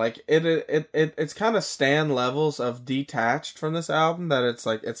know, like it's kind of stand levels of detached from this album, that it's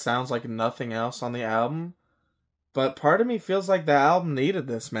like it sounds like nothing else on the album. But part of me feels like the album needed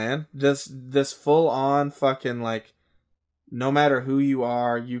this, man. This full on fucking like, no matter who you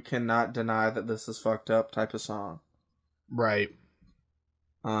are, you cannot deny that this is fucked up type of song. Right.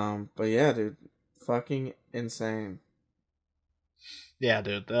 But yeah, dude, fucking insane. Yeah,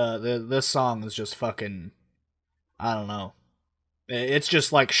 dude. This song is just fucking, I don't know. It's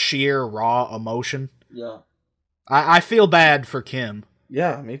just like sheer raw emotion. Yeah. I feel bad for Kim.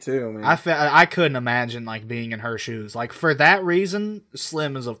 Yeah, me too, man. I couldn't imagine like being in her shoes. Like for that reason,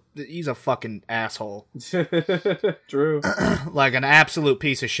 Slim he's a fucking asshole. True. Like an absolute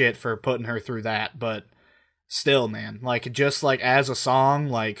piece of shit for putting her through that, but still, man, like just like as a song,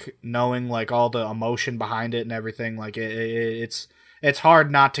 like knowing like all the emotion behind it and everything, like it's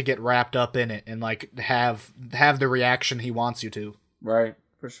hard not to get wrapped up in it and like have the reaction he wants you to. Right,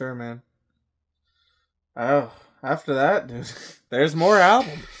 for sure, man. Oh, after that, dude, there's more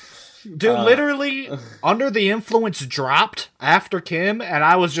albums. Dude, literally, Under the Influence dropped after Kim, and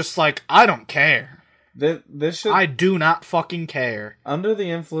I was just like, I don't care. I do not fucking care. Under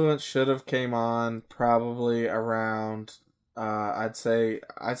the Influence should have came on probably around, I'd say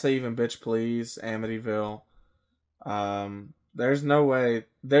even Bitch Please, Amityville. There's no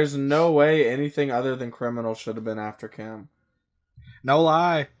way anything other than Criminal should have been after Kim. No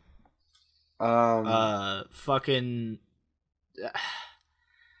lie. Fucking.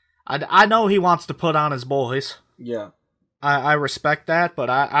 I know he wants to put on his boys. Yeah. I respect that, but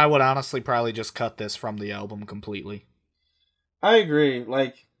I would honestly probably just cut this from the album completely. I agree.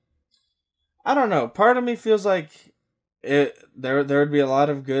 Like, I don't know. Part of me feels like there would be a lot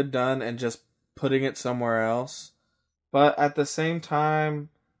of good done and just putting it somewhere else. But at the same time,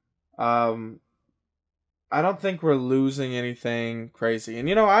 I don't think we're losing anything crazy. And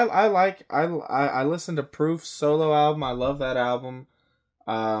I listened to Proof's solo album. I love that album.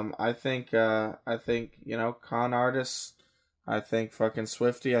 I think Con Artists, I think fucking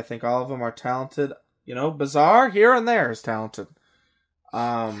Swifty, I think all of them are talented. Bizarre here and there is talented.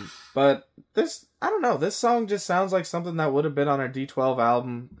 But this, I don't know, this song just sounds like something that would have been on a D12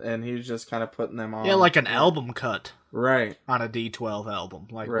 album, and he was just kind of putting them on. Yeah, like an album cut. Right. On a D12 album.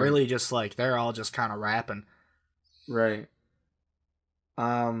 Like, right. Really just like, they're all just kind of rapping. Right.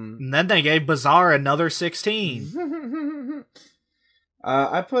 And then they gave Bizarre another 16.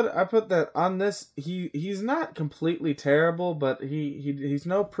 I put that on this. He's not completely terrible, but he's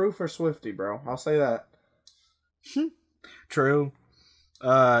no Proof or Swifty, bro. I'll say that. True.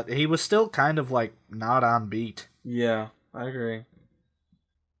 He was still kind of like not on beat. Yeah, I agree.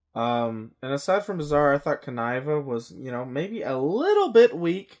 And aside from Bizarre, I thought Conniva was, maybe a little bit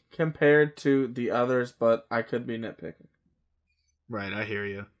weak compared to the others, but I could be nitpicking. Right, I hear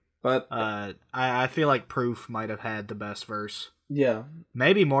you. But I feel like Proof might have had the best verse. Yeah.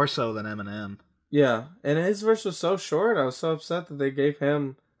 Maybe more so than Eminem. Yeah, and his verse was so short, I was so upset that they gave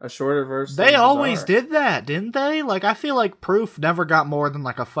him a shorter verse. They always did that, didn't they? Like, I feel like Proof never got more than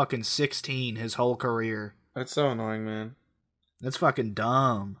like a fucking 16 his whole career. That's so annoying, man. That's fucking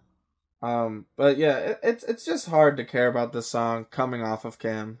dumb. But yeah, it's just hard to care about this song coming off of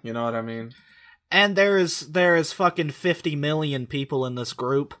Cam. You know what I mean? And there is fucking 50 million people in this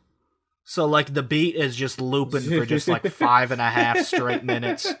group. So, like, the beat is just looping for just, like, 5.5 straight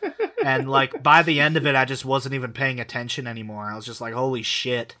minutes. And, like, by the end of it, I just wasn't even paying attention anymore. I was just like, holy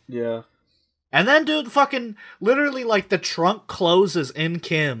shit. Yeah. And then, dude, fucking, literally, like, the trunk closes in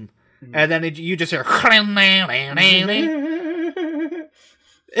Kim. And then you just hear...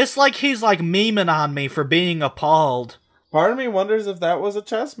 It's like he's, like, memeing on me for being appalled. Part of me wonders if that was a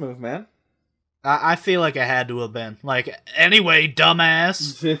chess move, man. I feel like it had to have been. Like, anyway,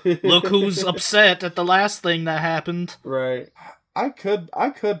 dumbass, look who's upset at the last thing that happened. Right. I could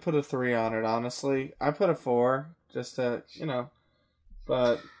put a 3 on it, honestly. I put a 4, just to,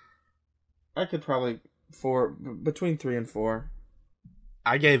 but I could probably between 3 and 4.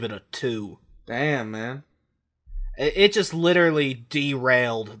 I gave it a 2. Damn, man. It just literally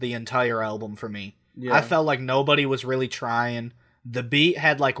derailed the entire album for me. Yeah. I felt like nobody was really trying. The beat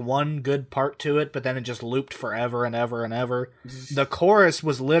had like one good part to it, but then it just looped forever and ever and ever. The chorus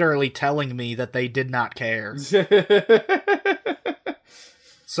was literally telling me that they did not care.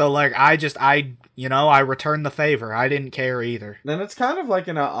 So like I returned the favor. I didn't care either. Then it's kind of like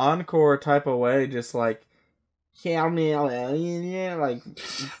in an encore type of way, just like like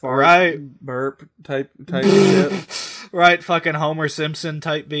fart, right, burp type shit. Right, fucking Homer Simpson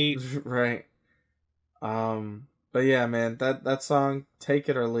type beat. Right. But yeah, man, that song, take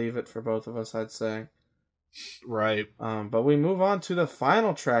it or leave it for both of us, I'd say. Right. But we move on to the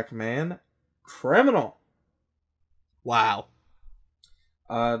final track, man. Criminal. Wow.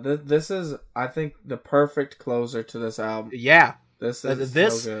 This is, I think, the perfect closer to this album. Yeah. This is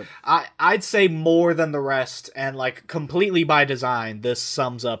so good. I'd say more than the rest, and like completely by design, this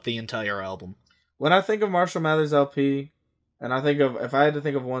sums up the entire album. When I think of Marshall Mathers LP, and if I had to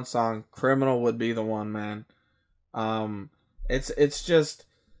think of one song, Criminal would be the one, man. It's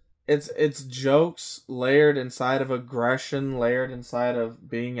jokes layered inside of aggression, layered inside of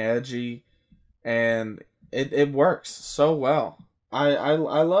being edgy, and it works so well. I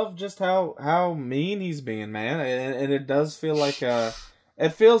love just how mean he's being, man, and it does feel like it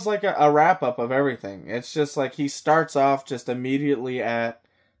feels like a wrap up of everything. It's just like he starts off just immediately at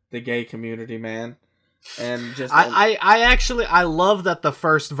the gay community, man. And just I love that the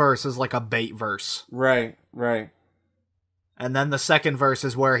first verse is like a bait verse. Right. And then the second verse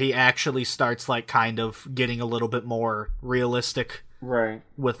is where he actually starts like kind of getting a little bit more realistic. Right.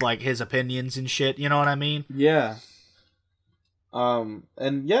 With like his opinions and shit, you know what I mean? Yeah. And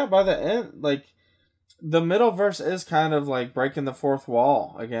yeah, by the end, like the middle verse is kind of like breaking the fourth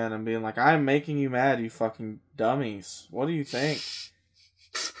wall again and being like, I'm making you mad, you fucking dummies. What do you think?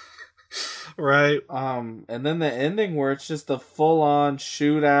 Right. And then the ending where it's just a full on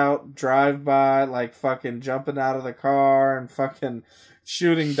shootout, drive by, like fucking jumping out of the car and fucking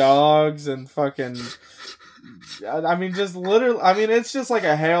shooting dogs and fucking, I mean, just literally, I mean, it's just like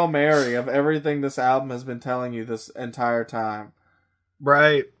a Hail Mary of everything this album has been telling you this entire time.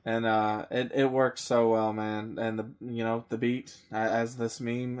 Right. And it works so well, man. And the beat, as this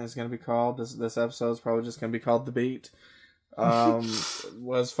meme is gonna be called, this episode is probably just gonna be called The Beat.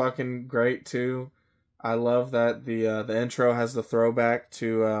 Was fucking great too. I love that the intro has the throwback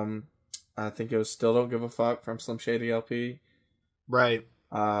to I think it was Still Don't Give a Fuck from Slim Shady LP. Right.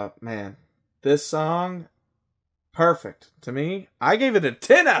 Man, this song, perfect to me. I gave it a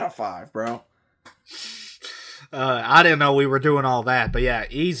 10 out of 5, bro. I didn't know we were doing all that, but yeah,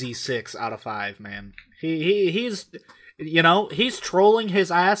 easy 6 out of 5, man. He's he's trolling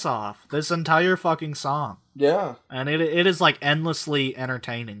his ass off this entire fucking song. Yeah. And it is like endlessly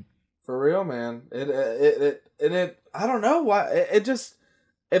entertaining. For real, man. It I don't know why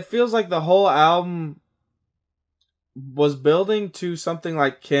it feels like the whole album was building to something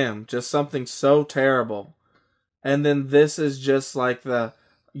like Kim, just something so terrible. And then this is just like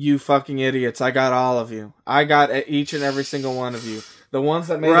you fucking idiots, I got all of you. I got each and every single one of you. The ones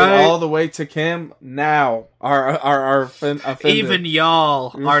that made it all the way to Kim now are offended. Even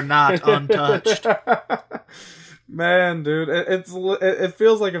y'all are not untouched. Man, dude, it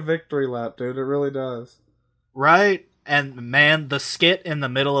feels like a victory lap, dude. It really does. Right? And man, the skit in the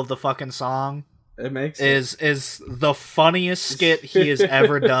middle of the fucking song is the funniest skit he has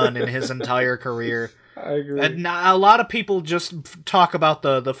ever done in his entire career. I agree. And a lot of people just talk about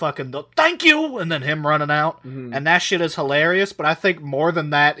the fucking thank you and then him running out. Mm-hmm. And that shit is hilarious, but I think more than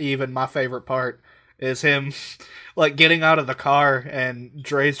that, even my favorite part is him like getting out of the car and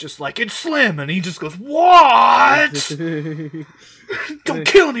Dre's just like, it's Slim, and he just goes, what? Don't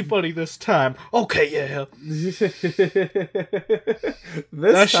kill anybody this time. Okay, yeah.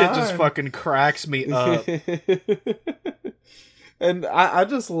 That shit just fucking cracks me up. And I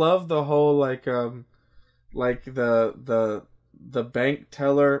just love the whole like the the bank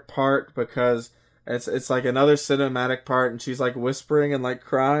teller part because it's like another cinematic part, and she's like whispering and like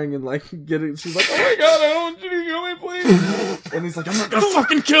crying and like getting. She's like, "Oh my god, I don't want you to kill me, please!" And he's like, "I'm not gonna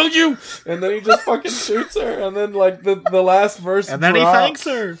fucking kill you!" And then he just fucking shoots her, and then like the last verse, and then drops. he thanks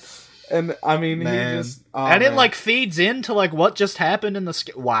her. And I mean, man. He just and it like feeds into like what just happened in the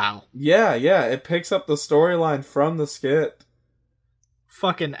skit. Wow. Yeah, it picks up the storyline from the skit.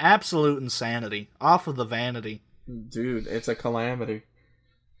 Fucking absolute insanity. Off of the vanity. Dude, it's a calamity.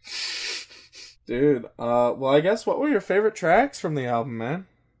 Dude, well, I guess what were your favorite tracks from the album, man?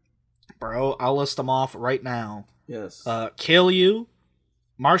 Bro, I'll list them off right now. Yes. Kill You,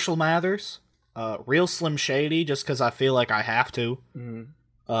 Marshall Mathers, Real Slim Shady, just because I feel like I have to.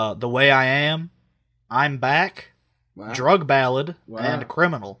 Mm-hmm. The Way I Am, I'm Back, wow. Drug Ballad, wow. and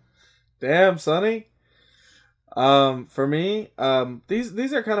Criminal. Damn, Sonny. For me,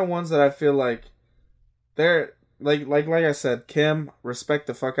 these are kind of ones that I feel like they're like I said, Kim, respect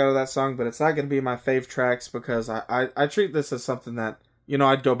the fuck out of that song, but it's not gonna be my fave tracks because I treat this as something that, you know,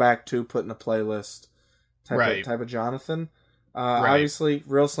 I'd go back to, put in a playlist type of Jonathan. Obviously,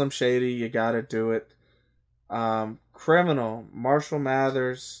 Real Slim Shady, you gotta do it. Criminal, Marshall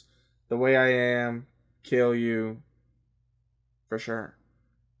Mathers, The Way I Am, Kill You, for sure.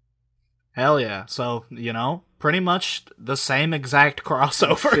 Hell yeah. So, you know, pretty much the same exact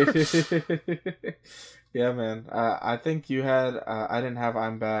crossover. Yeah, man. I think you had, I didn't have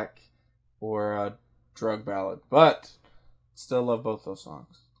I'm Back or Drug Ballad, but still love both those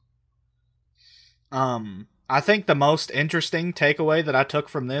songs. I think the most interesting takeaway that I took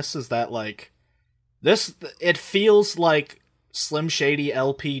from this is that, like, it feels like Slim Shady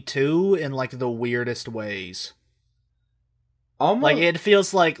LP2 in, like, the weirdest ways. Almost. Like, it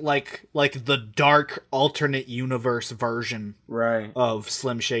feels like the dark alternate universe version of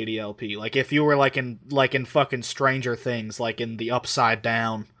Slim Shady LP. Like, if you were like in fucking Stranger Things, like in the Upside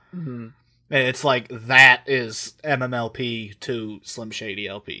Down, mm-hmm. It's like that is MMLP to Slim Shady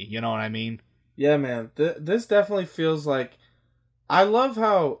LP. You know what I mean? Yeah, man. This definitely feels like, I love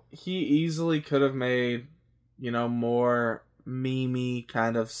how he easily could have made, you know, more meme-y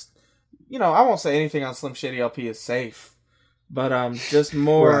kind of, you know, I won't say anything on Slim Shady LP is safe. But just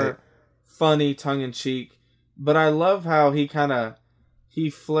more funny, tongue-in-cheek. But I love how he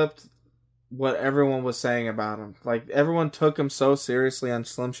flipped what everyone was saying about him. Like, everyone took him so seriously on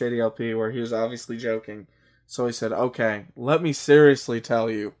Slim Shady LP, where he was obviously joking. So he said, okay, let me seriously tell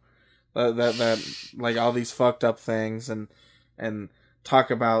you that like, all these fucked up things, and talk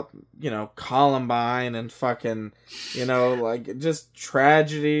about, you know, Columbine and fucking, you know, like, just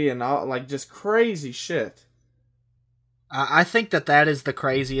tragedy and all, like, just crazy shit. I think that is the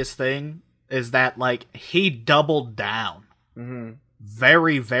craziest thing, is that, like, he doubled down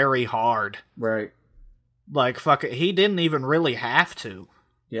very, very hard. Right. Like, fuck it, he didn't even really have to.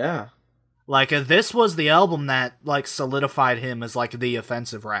 Yeah. Like, this was the album that, like, solidified him as, like, the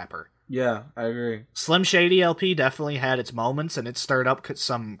offensive rapper. Yeah, I agree. Slim Shady LP definitely had its moments, and it stirred up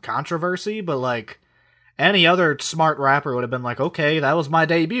some controversy, but, like, any other smart rapper would have been like, okay, that was my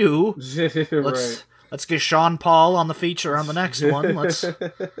debut. Let's get Sean Paul on the feature on the next one. Let's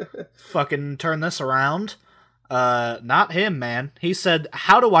fucking turn this around. Not him, man. He said,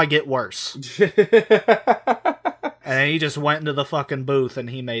 how do I get worse? And he just went into the fucking booth and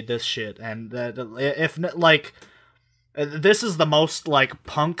he made this shit. And if, like, this is the most, like,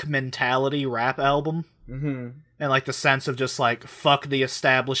 punk mentality rap album. Mm-hmm. And, like, the sense of just, like, fuck the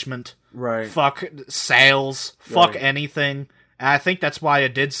establishment. Right. Fuck sales. Fuck anything. And I think that's why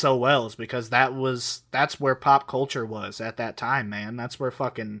it did so well, is because that's where pop culture was at that time, man. That's where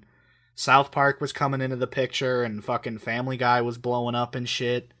fucking South Park was coming into the picture, and fucking Family Guy was blowing up and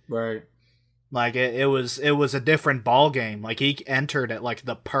shit. Right. Like, it was a different ball game. Like, he entered at, like,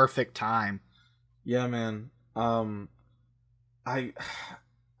 the perfect time. Yeah, man. I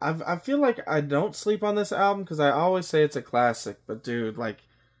feel like I don't sleep on this album because I always say it's a classic, but dude, like,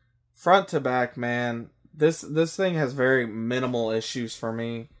 front to back, man. This thing has very minimal issues for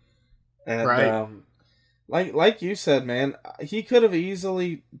me, and like you said, man, he could have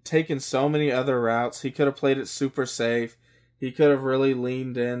easily taken so many other routes. He could have played it super safe. He could have really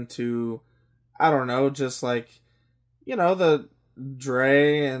leaned into, I don't know, just like, you know, the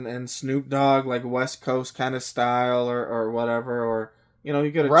Dre and Snoop Dogg, like, West Coast kind of style or whatever, or, you know,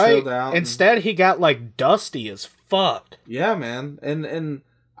 he could have chilled out. Instead, he got, like, dusty as fuck. Yeah, man, and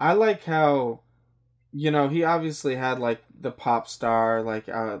I like how, you know, he obviously had, like, the pop star, like,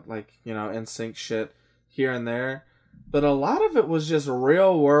 you know, NSYNC shit here and there. But a lot of it was just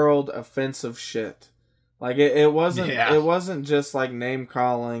real world offensive shit. Like, it wasn't just, like, name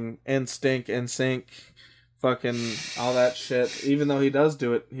calling NSYNC, fucking all that shit, even though he does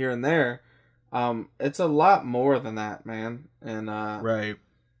do it here and there, it's a lot more than that, man. And Right.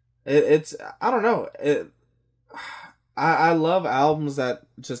 it's I don't know. I love albums that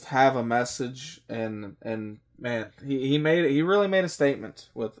just have a message, and man, he really made a statement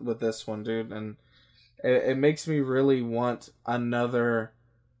with this one, dude, and it makes me really want another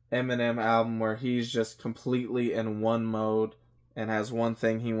Eminem album where he's just completely in one mode and has one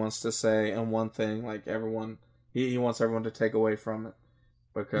thing he wants to say and one thing like everyone he wants everyone to take away from it,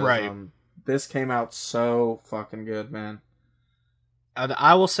 because this came out so fucking good, man.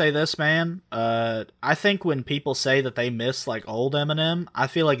 I will say this, man. I think when people say that they miss like old Eminem, I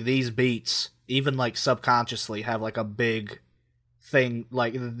feel like these beats, even like subconsciously, have like a big thing.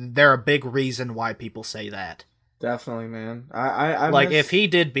 Like they're a big reason why people say that. Definitely, man. I like if he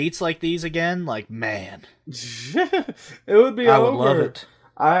did beats like these again, like man, it would be. I would love it.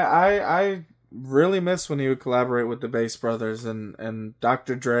 I really miss when he would collaborate with the Bass Brothers and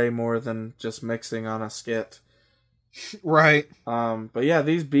Dr. Dre more than just mixing on a skit. Right. But yeah,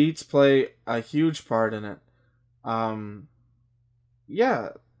 these beats play a huge part in it. Yeah,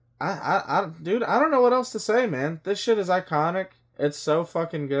 dude, I don't know what else to say, man. This shit is iconic. It's so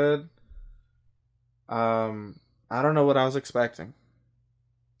fucking good. I don't know what I was expecting.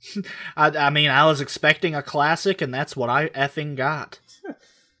 I mean, I was expecting a classic, and that's what I effing got.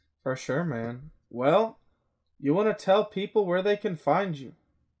 For sure, man. Well, you want to tell people where they can find you?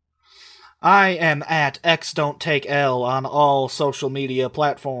 I am at XDon'tTakeL on all social media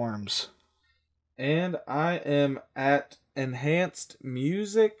platforms. And I am at Enhanced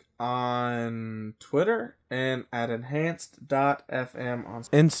Music on Twitter and at enhanced.fm on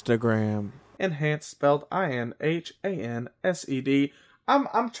Instagram. Enhanced spelled INHANSED.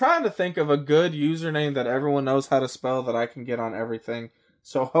 I'm trying to think of a good username that everyone knows how to spell that I can get on everything.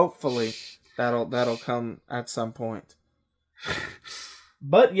 So hopefully that'll come at some point.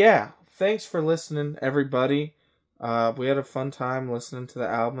 But yeah, thanks for listening, everybody. We had a fun time listening to the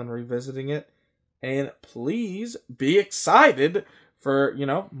album and revisiting it. And please be excited for,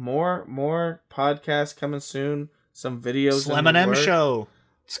 more podcasts coming soon. Some videos. Eminem show.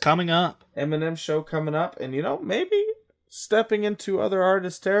 It's coming up. Eminem show coming up. And, maybe stepping into other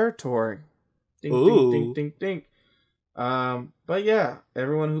artists' territory. Ding, Ooh. ding, ding, ding, ding. But yeah,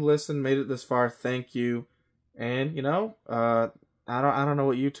 everyone who listened, made it this far, thank you. And, I don't know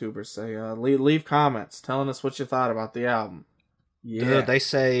what YouTubers say. Leave comments telling us what you thought about the album. Yeah. Dude, they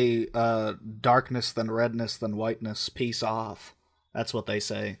say darkness then redness then whiteness, peace off. That's what they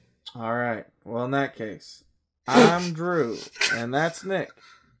say. All right. Well, in that case, I'm Drew, and that's Nick.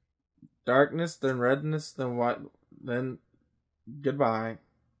 Darkness then redness then white, then goodbye.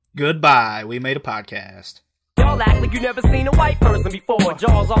 Goodbye. We made a podcast. Y'all act like you never seen a white person before.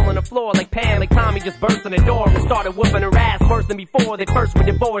 Jaws all on the floor like Pam, like Tommy just burst in the door and started whooping her ass worse than before. They first were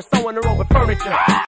divorced, sewing her over furniture.